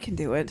 well, I can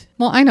do it.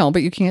 Well, I know,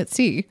 but you can't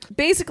see.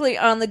 Basically,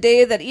 on the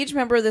day that each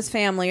member of this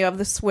family of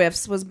the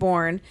Swifts was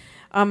born,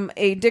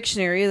 a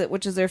dictionary,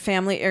 which is their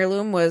family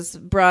heirloom, was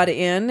brought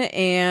in,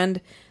 and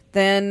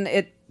then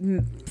it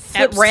flips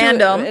At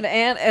random.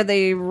 and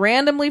they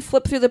randomly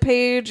flip through the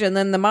page, and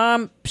then the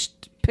mom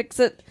picks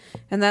it,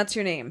 and that's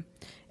your name.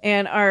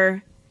 And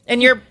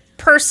your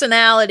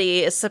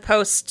personality is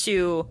supposed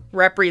to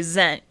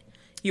represent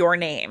your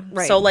name.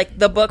 Right. So, like,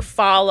 the book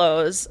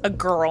follows a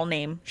girl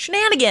named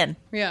Shenanigan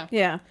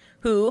yeah,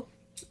 who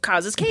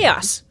causes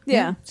chaos.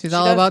 yeah, She's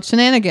all about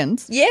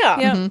shenanigans. Yeah.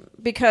 yeah,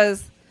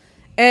 because,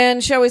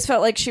 and she always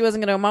felt like she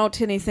wasn't going to amount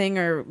to anything,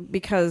 or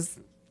because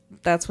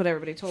that's what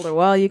everybody told her.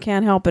 Well, you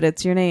can't help it;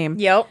 it's your name.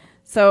 Yep.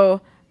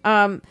 So,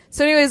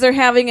 anyways, they're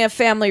having a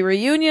family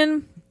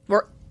reunion.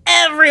 Where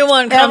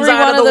everyone comes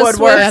out of of the the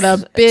woodwork. At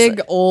a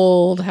big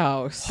old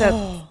house.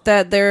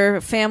 that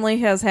their family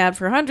has had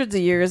for hundreds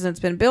of years, and it's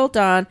been built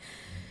on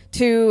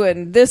to,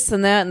 and this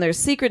and that, and there's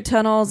secret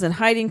tunnels and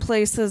hiding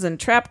places and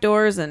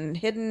trapdoors and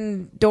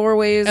hidden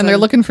doorways, And they're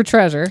looking for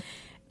treasure.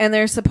 and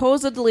there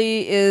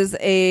supposedly is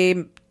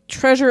a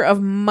treasure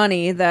of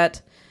money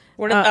that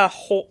A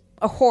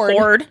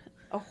hoard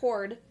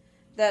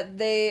that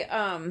they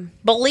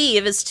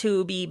believe is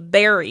to be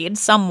buried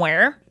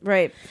somewhere.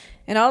 right.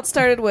 And all it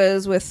started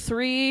was with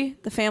the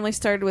family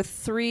started with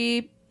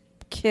 3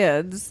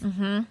 kids,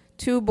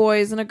 2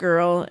 boys and a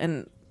girl,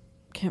 and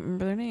can't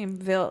remember their name.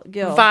 Gil.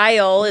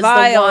 Vile is the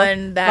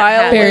one that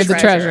Vile had Buried the the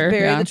treasure. treasure.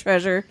 Buried Yeah. the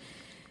treasure.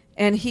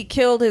 And he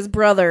killed his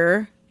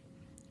brother.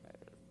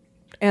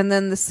 And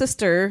then the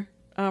sister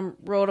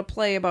wrote a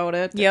play about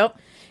it. Yep.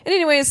 And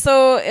anyway,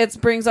 so it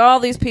brings all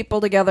these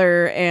people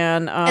together,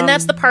 and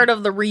that's the part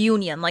of the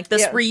reunion. Like,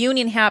 this yeah.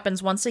 reunion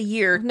happens once a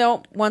year,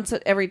 no, once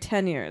every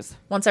 10 years.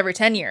 once every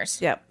 10 years.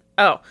 Yep.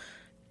 Oh.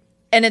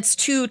 And it's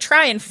to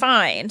try and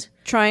find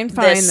Try and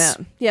find This-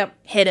 that. Yep.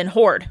 hidden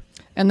hoard.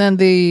 And then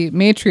the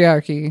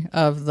matriarchy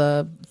of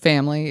the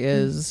family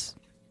is...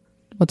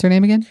 What's her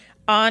name again?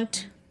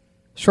 Aunt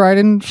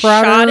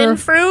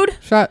Schadenfreude?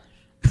 Schadenfreude?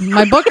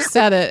 My book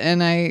said it,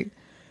 and I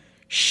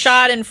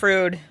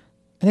Schadenfreude.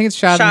 think it's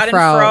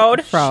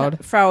Schadenfreude.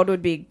 Schadenfreude. Fraud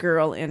would be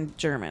girl in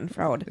German.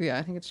 Fraud. Yeah,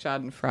 I think it's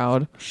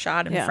Schadenfreude.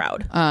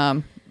 Schadenfreude.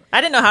 Um, I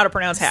didn't know how to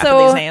pronounce half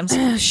So of these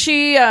names.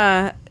 she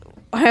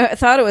I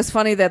thought it was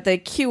funny that they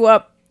queue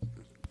up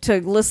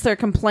to list their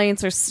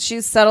complaints, or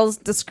she settles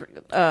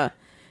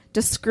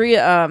discrepancies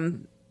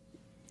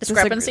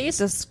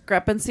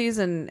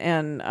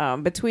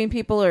and between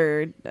people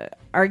or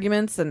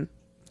arguments, and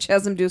she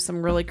has them do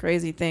some really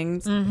crazy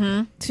things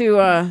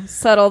to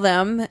settle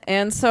them.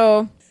 And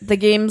so the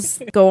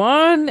games go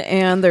on,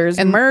 and there's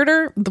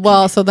murder.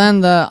 Well, so then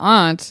the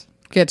aunt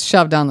gets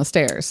shoved down the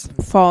stairs.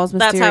 Falls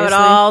mysteriously. That's how it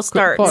all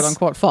starts. Quote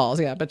unquote falls,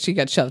 yeah, but she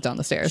gets shoved down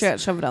the stairs. She got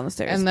shoved down the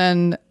stairs. And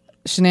then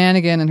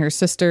Shenanigan and her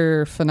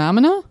sister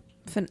Phenomena.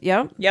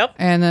 Yep.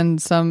 And then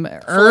some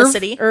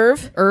Felicity.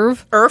 Irv.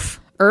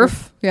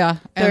 Yeah.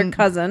 Their And,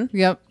 cousin.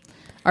 Yep.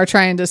 Are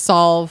trying to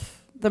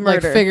solve The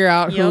murder. Like figure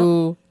out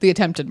who the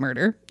attempted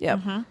murder. Yep.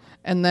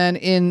 And then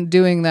in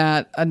doing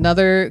that,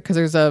 because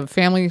there's a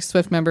Family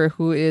Swift member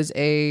who is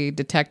a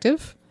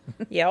detective.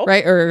 Yep.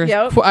 Right? Or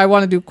I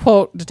want to do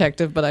quote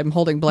detective, but I'm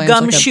holding blanks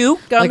Gumshoe.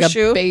 like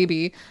a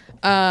baby.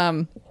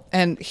 And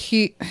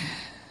he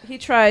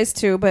tries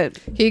to, but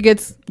he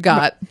gets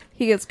got.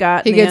 He gets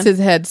got. He gets his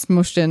head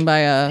smooshed in by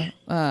a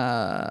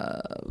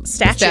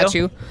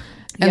statue. Yep.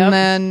 And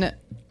then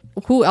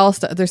who else?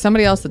 There's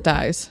somebody else that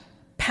dies.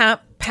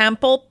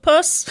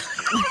 Pamplepus.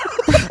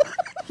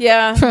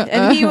 Yeah,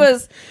 and he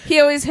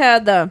always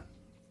had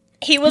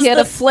he had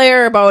a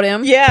flair about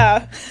him.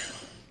 Yeah.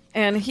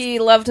 And he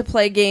loved to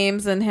play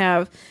games and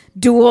have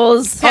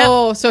duels.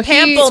 So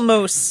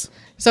Pamplemoose.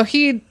 So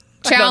he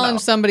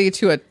challenged somebody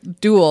to a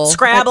duel.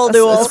 Scrabble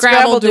duel.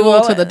 Scrabble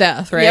duel to the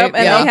death, right? Yep, and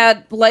they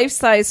had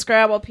life-size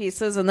Scrabble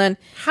pieces, and then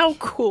how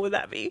cool would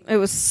that be? It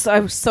was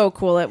so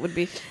cool that would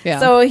be. Yeah.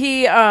 So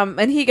he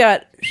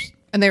got,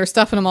 and they were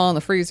stuffing them all in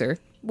the freezer.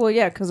 Well,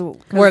 yeah, because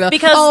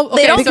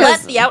they don't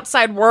let the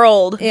outside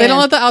world. They don't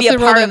let the outside be a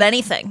part world of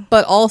anything.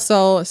 But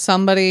also,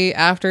 somebody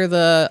after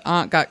the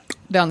aunt got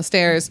down the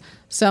stairs,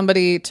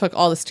 somebody took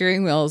all the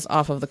steering wheels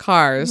off of the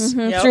cars,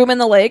 threw them in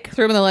the lake,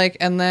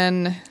 and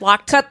then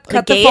cut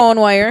the phone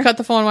wire,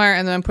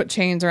 and then put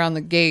chains around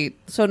the gate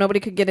so nobody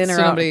could get in or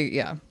out.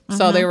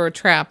 So they were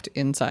trapped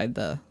inside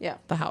the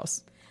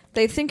house.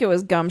 They think it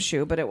was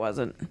Gumshoe, but it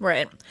wasn't.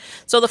 Right.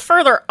 So the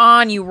further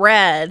on you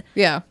read,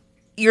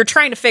 you're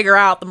trying to figure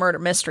out the murder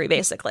mystery,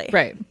 basically.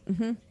 Right.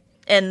 Mm-hmm.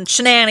 And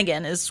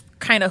Shenanigan is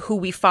kind of who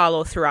we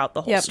follow throughout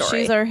the whole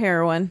story. She's our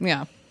heroine.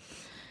 Yeah.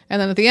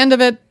 And then at the end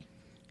of it,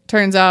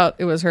 turns out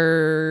it was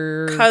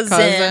her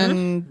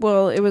cousin.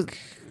 Well, it was.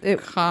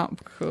 What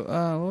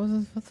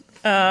was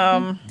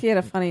it? He had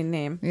a funny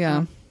name.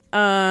 Yeah.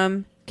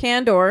 Candor.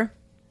 Candor.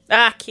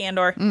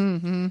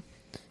 Mm-hmm.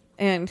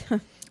 And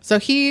so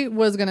he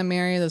was going to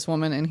marry this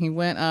woman, and he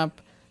went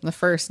up the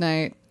first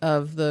night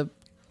of the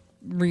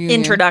reunion.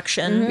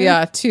 Introduction.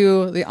 Yeah,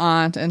 to the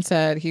aunt, and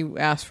said he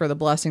asked for the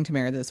blessing to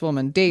marry this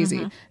woman,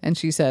 Daisy. And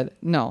she said,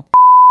 no.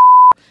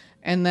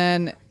 And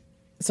then,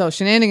 so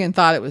Shenanigan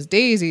thought it was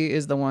Daisy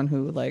is the one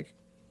who,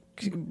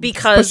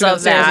 because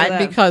of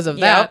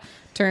that.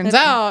 Turns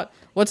out,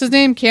 what's his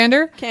name?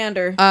 Candor?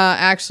 Candor.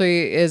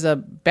 Actually is a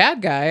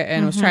bad guy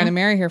and was trying to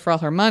marry her for all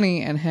her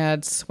money and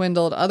had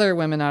swindled other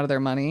women out of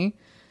their money.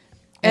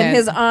 And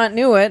his aunt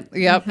knew it.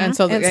 Yep. And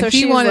so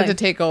he wanted to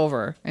take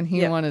over, and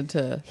he wanted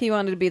to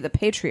be the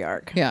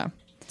patriarch. Yeah.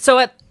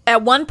 So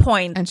at one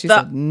point, and she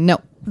said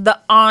no. The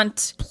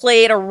aunt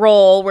played a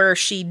role where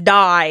she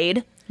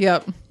died.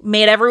 Yep.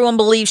 Made everyone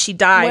believe she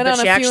died, but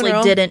she actually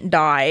didn't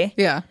die.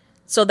 Yeah.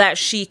 So that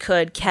she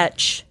could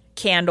catch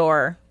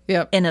Candor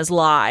in his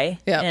lie.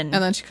 Yeah. And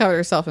then she covered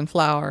herself in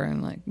flour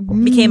and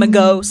became a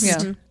ghost.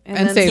 Yeah.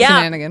 And saved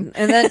Shenanigan.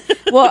 And then,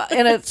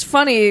 and it's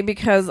funny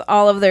because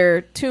all of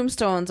their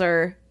tombstones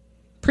are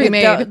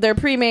pre-made. They're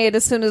pre-made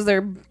as soon as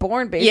they're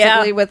born,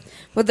 basically, with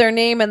their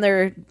name and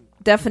their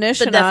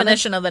definition. The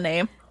definition of the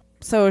name.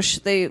 So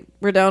they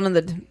were down in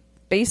the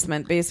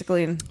basement,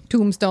 basically, in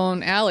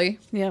Tombstone Alley.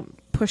 Yep.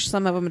 Pushed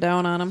some of them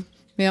down on him.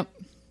 Yep.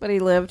 But he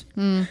lived.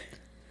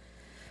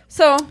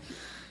 So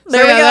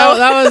there we go.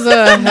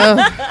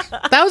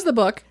 That was the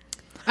book.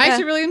 I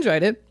actually really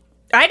enjoyed it.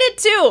 I did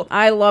too.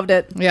 I loved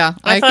it. Yeah,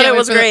 I thought it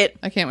was great.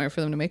 I can't wait for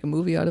them to make a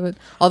movie out of it.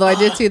 Although I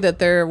did see that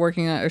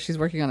she's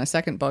working on a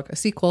second book, a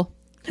sequel.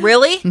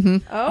 Really?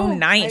 Mm-hmm. Oh,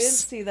 nice. I didn't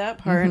see that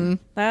part.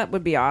 That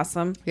would be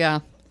awesome. Yeah.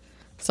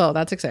 So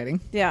that's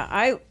exciting. Yeah,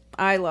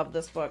 I love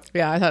this book.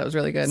 Yeah, I thought it was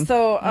really good.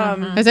 So,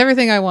 it's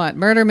everything I want.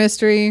 Murder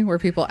mystery where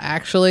people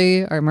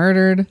actually are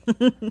murdered.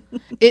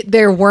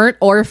 There weren't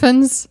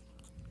orphans.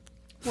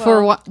 Well,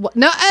 for what?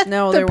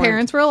 No, their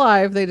parents were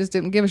alive. They just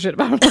didn't give a shit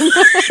about them.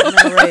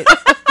 No, right.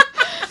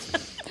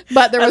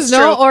 But there was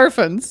no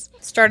orphans.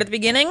 Start at the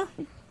beginning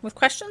with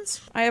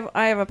questions. I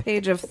have a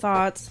page of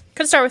thoughts.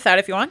 Could start with that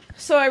if you want.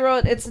 So I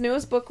wrote, it's the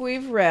newest book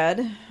we've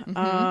read.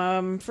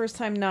 First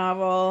time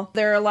novel.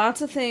 There are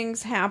lots of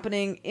things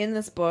happening in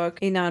this book.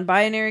 A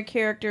non-binary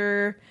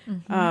character,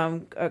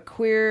 a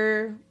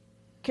queer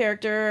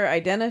character,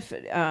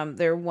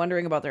 they're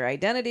wondering about their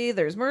identity.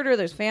 There's murder,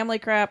 there's family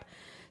crap.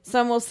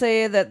 Some will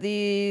say that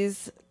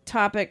these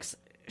topics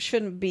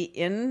shouldn't be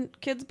in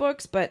kids'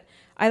 books, but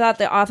I thought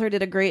the author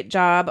did a great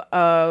job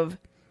of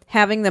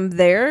having them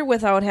there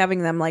without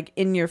having them like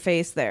in your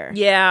face there.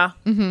 Yeah.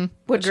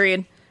 Mm-hmm.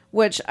 Agreed.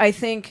 Which I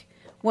think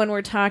when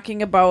we're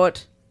talking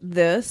about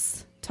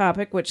this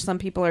topic, which some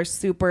people are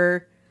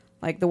super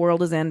like the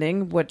world is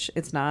ending, which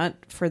it's not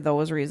for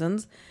those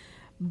reasons.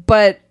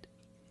 But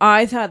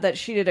I thought that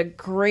she did a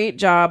great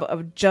job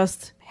of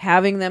just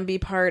having them be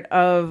part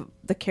of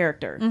the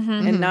character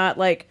and not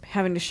like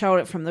having to shout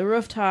it from the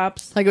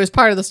rooftops. Like it was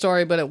part of the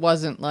story, but it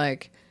wasn't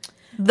like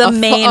the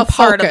main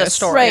part of the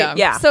story. Right.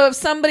 Yeah. So if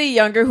somebody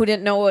younger who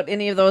didn't know what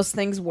any of those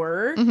things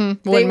were,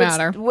 wouldn't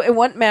matter. It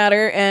wouldn't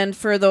matter. And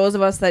for those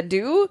of us that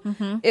do,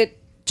 it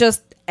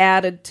just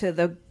added to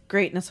the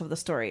greatness of the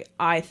story,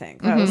 I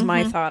think. That was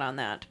my thought on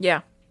that.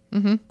 Yeah.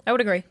 I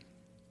would agree.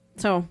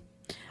 So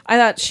I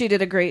thought she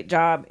did a great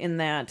job in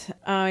that.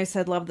 I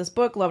said, love this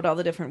book, loved all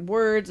the different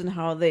words and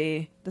how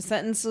the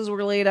sentences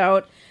were laid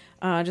out,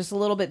 just a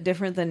little bit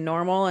different than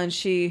normal. And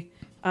she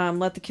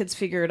let the kids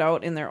figure it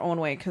out in their own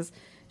way. Because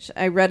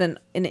I read an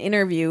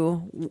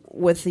interview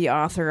with the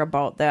author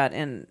about that,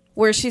 and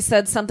where she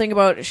said something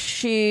about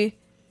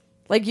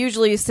like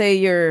usually you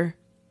say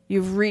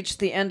you've reached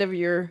the end of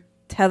your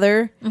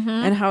tether,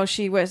 and how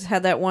she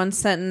had that one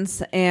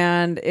sentence,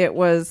 and it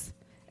was...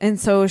 And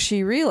so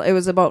it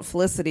was about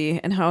Felicity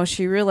and how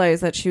she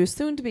realized that she was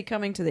soon to be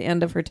coming to the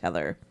end of her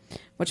tether,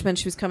 which meant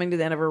she was coming to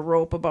the end of her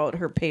rope about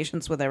her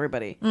patience with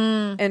everybody.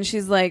 And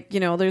she's like,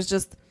 there's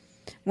just,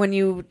 when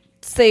you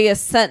say a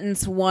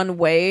sentence one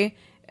way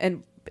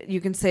and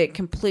you can say it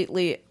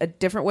completely a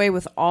different way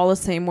with all the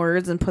same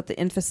words and put the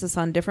emphasis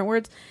on different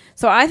words.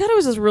 So I thought it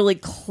was just really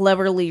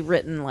cleverly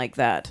written like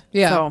that.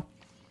 Yeah. So,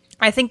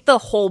 I think the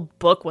whole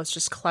book was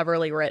just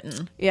cleverly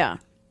written. yeah.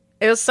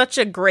 It was such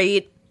a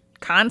great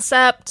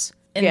concept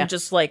and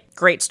just like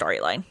great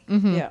storyline.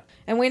 Yeah.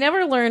 And we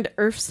never learned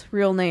Earth's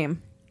real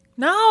name.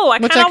 No, I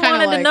kind of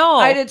wanted to know.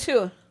 I did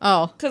too.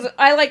 Oh. Because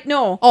I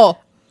no. Oh.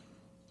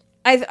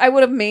 I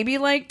would have maybe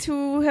liked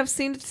to have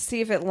seen it to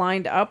see if it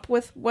lined up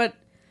with what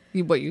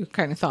you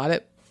kind of thought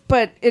it.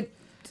 But I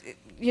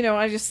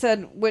just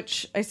said,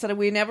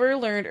 we never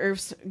learned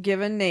Earth's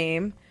given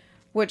name,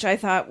 which I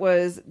thought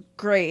was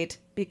great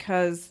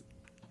because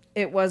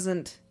it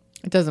wasn't.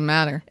 It doesn't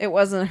matter. It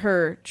wasn't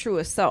her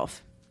truest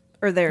self.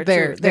 Or their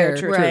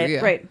true, right.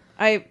 Yeah. Right.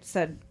 I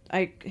said,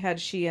 I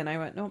had she and I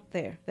went, nope,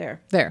 there.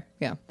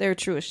 Yeah. Their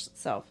truest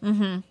self.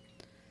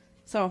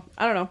 So,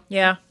 I don't know.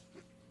 Yeah.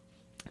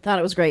 Thought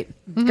it was great.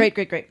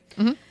 Great.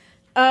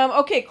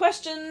 Okay,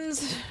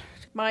 questions.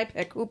 My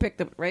pick. Who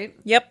picked it, right?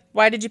 Yep.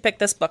 Why did you pick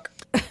this book?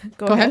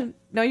 Go ahead.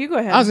 No, you go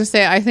ahead. I was going to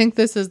say, I think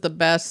this is the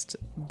best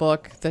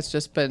book that's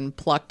just been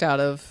plucked out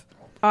of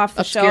off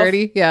the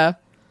obscurity. shelf. Yeah.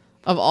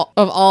 Of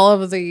all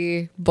of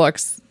the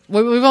books.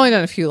 We've only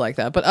done a few like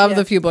that, but of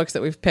the few books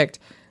that we've picked,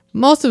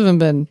 most of them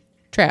been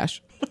trash.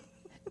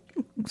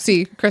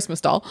 See, Christmas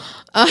doll.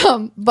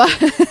 But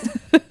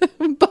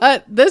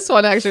this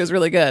one actually was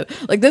really good.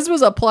 Like, this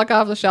was a pluck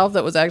off the shelf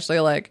that was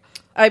actually like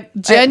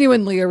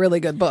genuinely a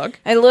really good book.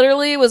 I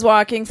literally was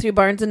walking through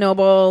Barnes &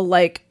 Noble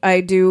like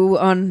I do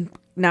on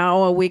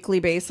now a weekly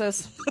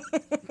basis.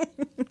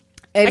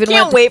 I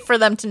can't wait for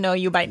them to know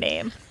you by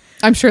name.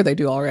 I'm sure they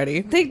do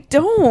already. They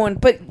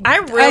don't, but I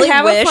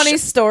have a funny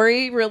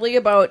story really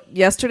about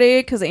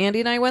yesterday because Andy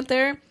and I went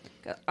there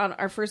on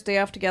our first day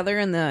off together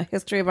in the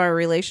history of our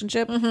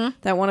relationship.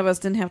 That one of us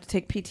didn't have to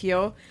take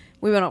PTO.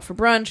 We went out for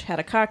brunch, had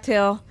a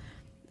cocktail,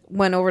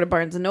 went over to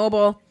Barnes &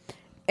 Noble,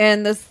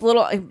 and this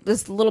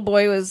little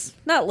boy was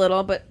not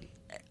little, but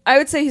I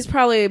would say he's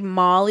probably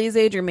Molly's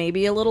age or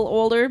maybe a little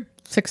older.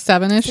 6,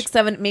 7-ish? 6,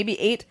 7, maybe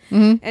 8.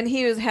 And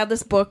he had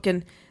this book,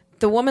 and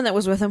the woman that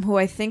was with him, who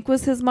I think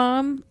was his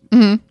mom,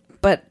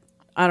 but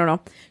I don't know.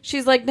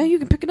 She's like, no, you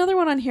can pick another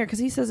one on here because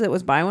he says it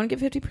was buy one, get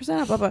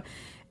 50% off, blah, blah.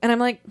 And I'm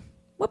like,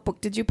 what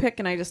book did you pick?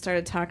 And I just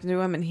started talking to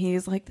him, and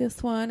he's like,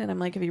 this one. And I'm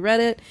like, have you read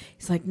it?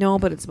 He's like, no,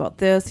 but it's about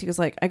this. He was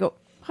like, I go,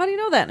 how do you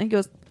know that? And he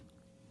goes,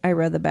 I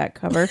read the back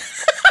cover.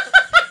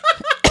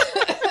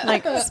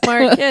 Like,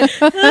 smart kid.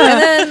 And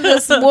then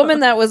this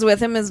woman that was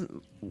with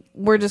him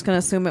we're just going to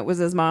assume it was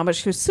his mom, but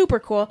she was super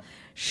cool.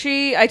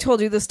 I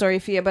told you the story,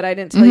 Fia, but I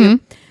didn't tell you.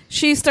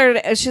 She's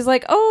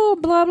like, oh,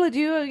 blah, blah, do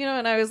you know,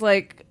 and I was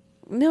like,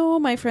 no,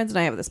 my friends and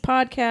I have this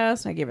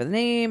podcast. And I gave her the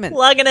name. And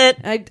plugging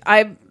it.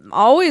 I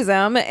always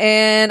am.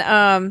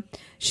 And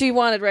she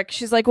wanted,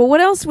 she's like, well,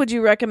 what else would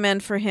you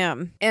recommend for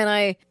him? And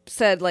I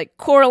said, like,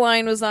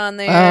 Coraline was on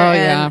there. Oh,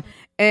 yeah.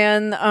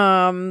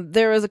 And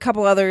there was a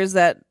couple others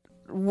that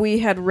we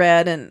had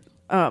read. And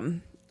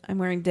I'm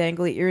wearing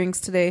dangly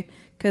earrings today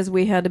because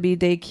we had to be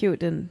day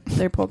cute. And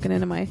they're poking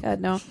into my head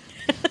now.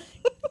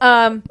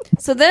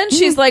 So then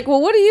she's like,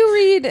 well, what do you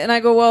read? And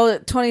I go, well,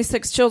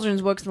 26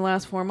 children's books in the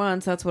last 4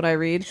 months. That's what I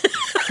read.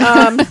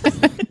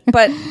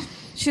 But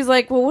she's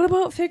like, well, what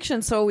about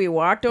fiction? So we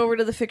walked over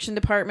to the fiction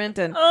department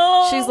and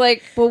she's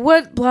like, well,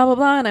 what, blah, blah,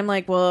 blah. And I'm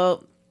like,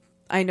 well,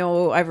 I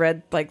know I've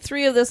read like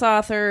 3 of this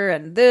author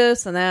and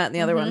this and that and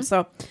the other one.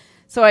 So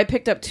I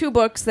picked up 2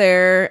 books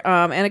there,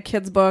 and a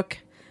kid's book,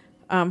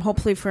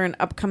 hopefully for an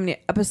upcoming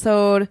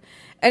episode.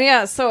 And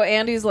yeah, so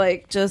Andy's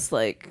like, just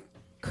like,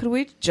 could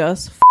we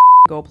just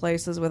go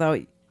places without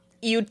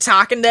You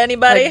talking to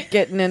anybody? like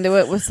getting into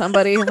it with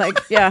somebody. Like,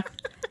 yeah.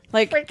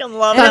 Like, Freaking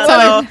love That's that.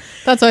 how, though.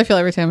 that's how I feel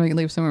every time I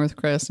leave somewhere with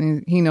Chris.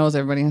 And he knows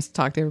everybody, has to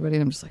talk to everybody.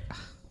 And I'm just like, ugh.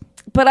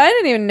 but I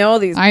didn't even know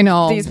these. I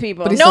know, these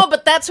people. but he's No,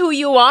 but that's who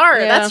you are.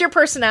 Yeah. That's your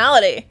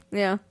personality.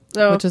 Yeah.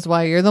 So which is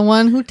why you're the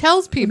one who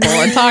tells people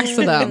and talks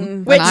to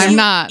them. Which and I'm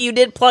not. You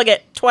did plug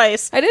it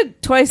twice. I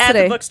did twice At the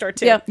today. bookstore,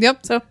 too. Yep.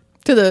 Yep. So,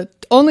 To the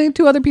only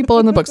 2 other people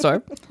in the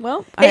bookstore.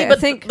 well, Hey, I but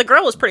think the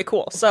girl was pretty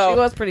cool. So she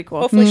was pretty cool.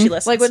 hopefully she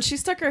listens. Like when she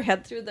stuck her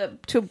head through the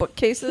 2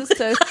 bookcases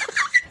to.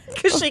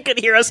 because she could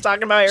hear us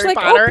talking about She's Harry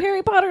like, Potter. oh,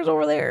 Harry Potter's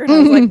over there. And I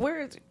was like, where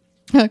is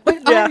he? Where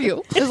Yeah. are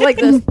you? It was like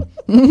this.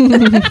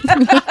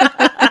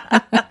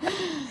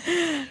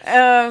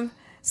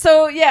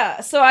 So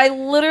yeah, so I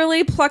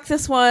literally plucked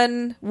this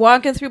one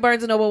walking through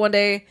Barnes and Noble one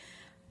day,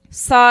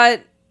 saw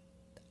it.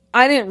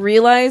 I didn't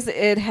realize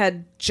it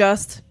had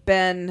just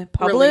been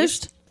published.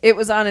 Released. It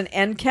was on an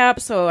end cap,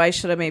 so I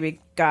should have maybe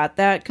got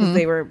that because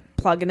they were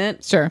plugging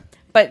it. Sure.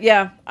 But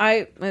yeah,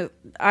 I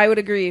would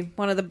agree.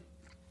 One of the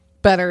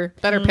Better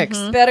picks.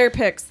 better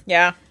picks.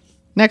 Yeah.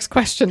 Next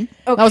question.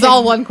 Okay. That was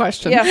all one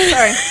question. Yeah,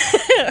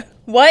 sorry.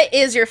 What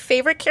is your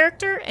favorite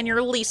character and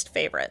your least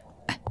favorite?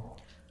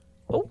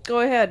 Go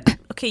ahead.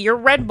 Okay, your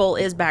Red Bull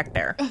is back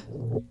there.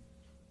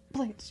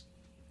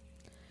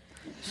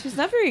 She's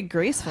not very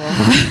graceful.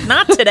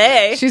 Not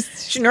today. She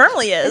She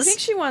normally I is. think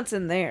she wants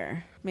in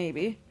there,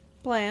 maybe.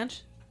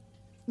 Blanche.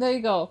 There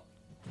you go.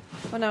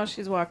 Well, now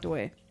she's walked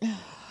away.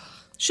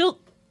 She'll.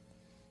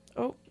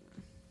 Oh,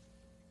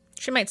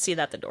 She might see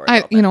that the door.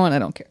 You know what? I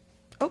don't care.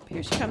 oh,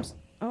 here she comes.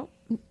 Oh,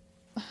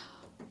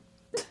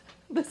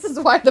 This is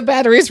why the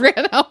batteries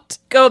ran out.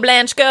 Go,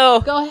 Blanche,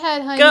 go. Go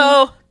ahead, honey.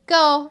 Go.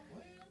 Go.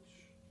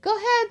 Go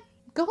ahead.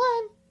 Go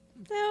on.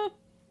 no.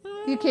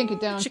 You can't get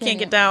down. She can can't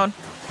you? get down.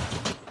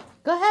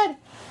 Go ahead.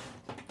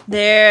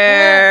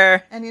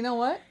 There. And you know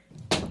what?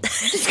 You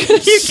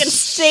can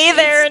stay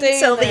there Stay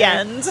until the there.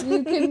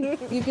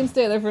 end. You can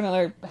stay there for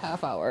another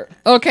half hour.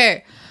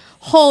 Okay.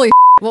 Holy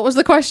what was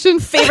the question?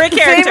 Favorite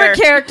character. Favorite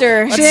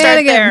character. Let's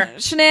start there.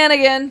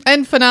 Shenanigan.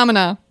 And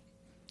phenomena.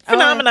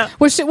 Phenomena.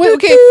 Which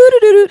okay.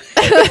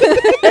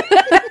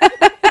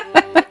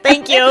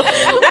 Thank you.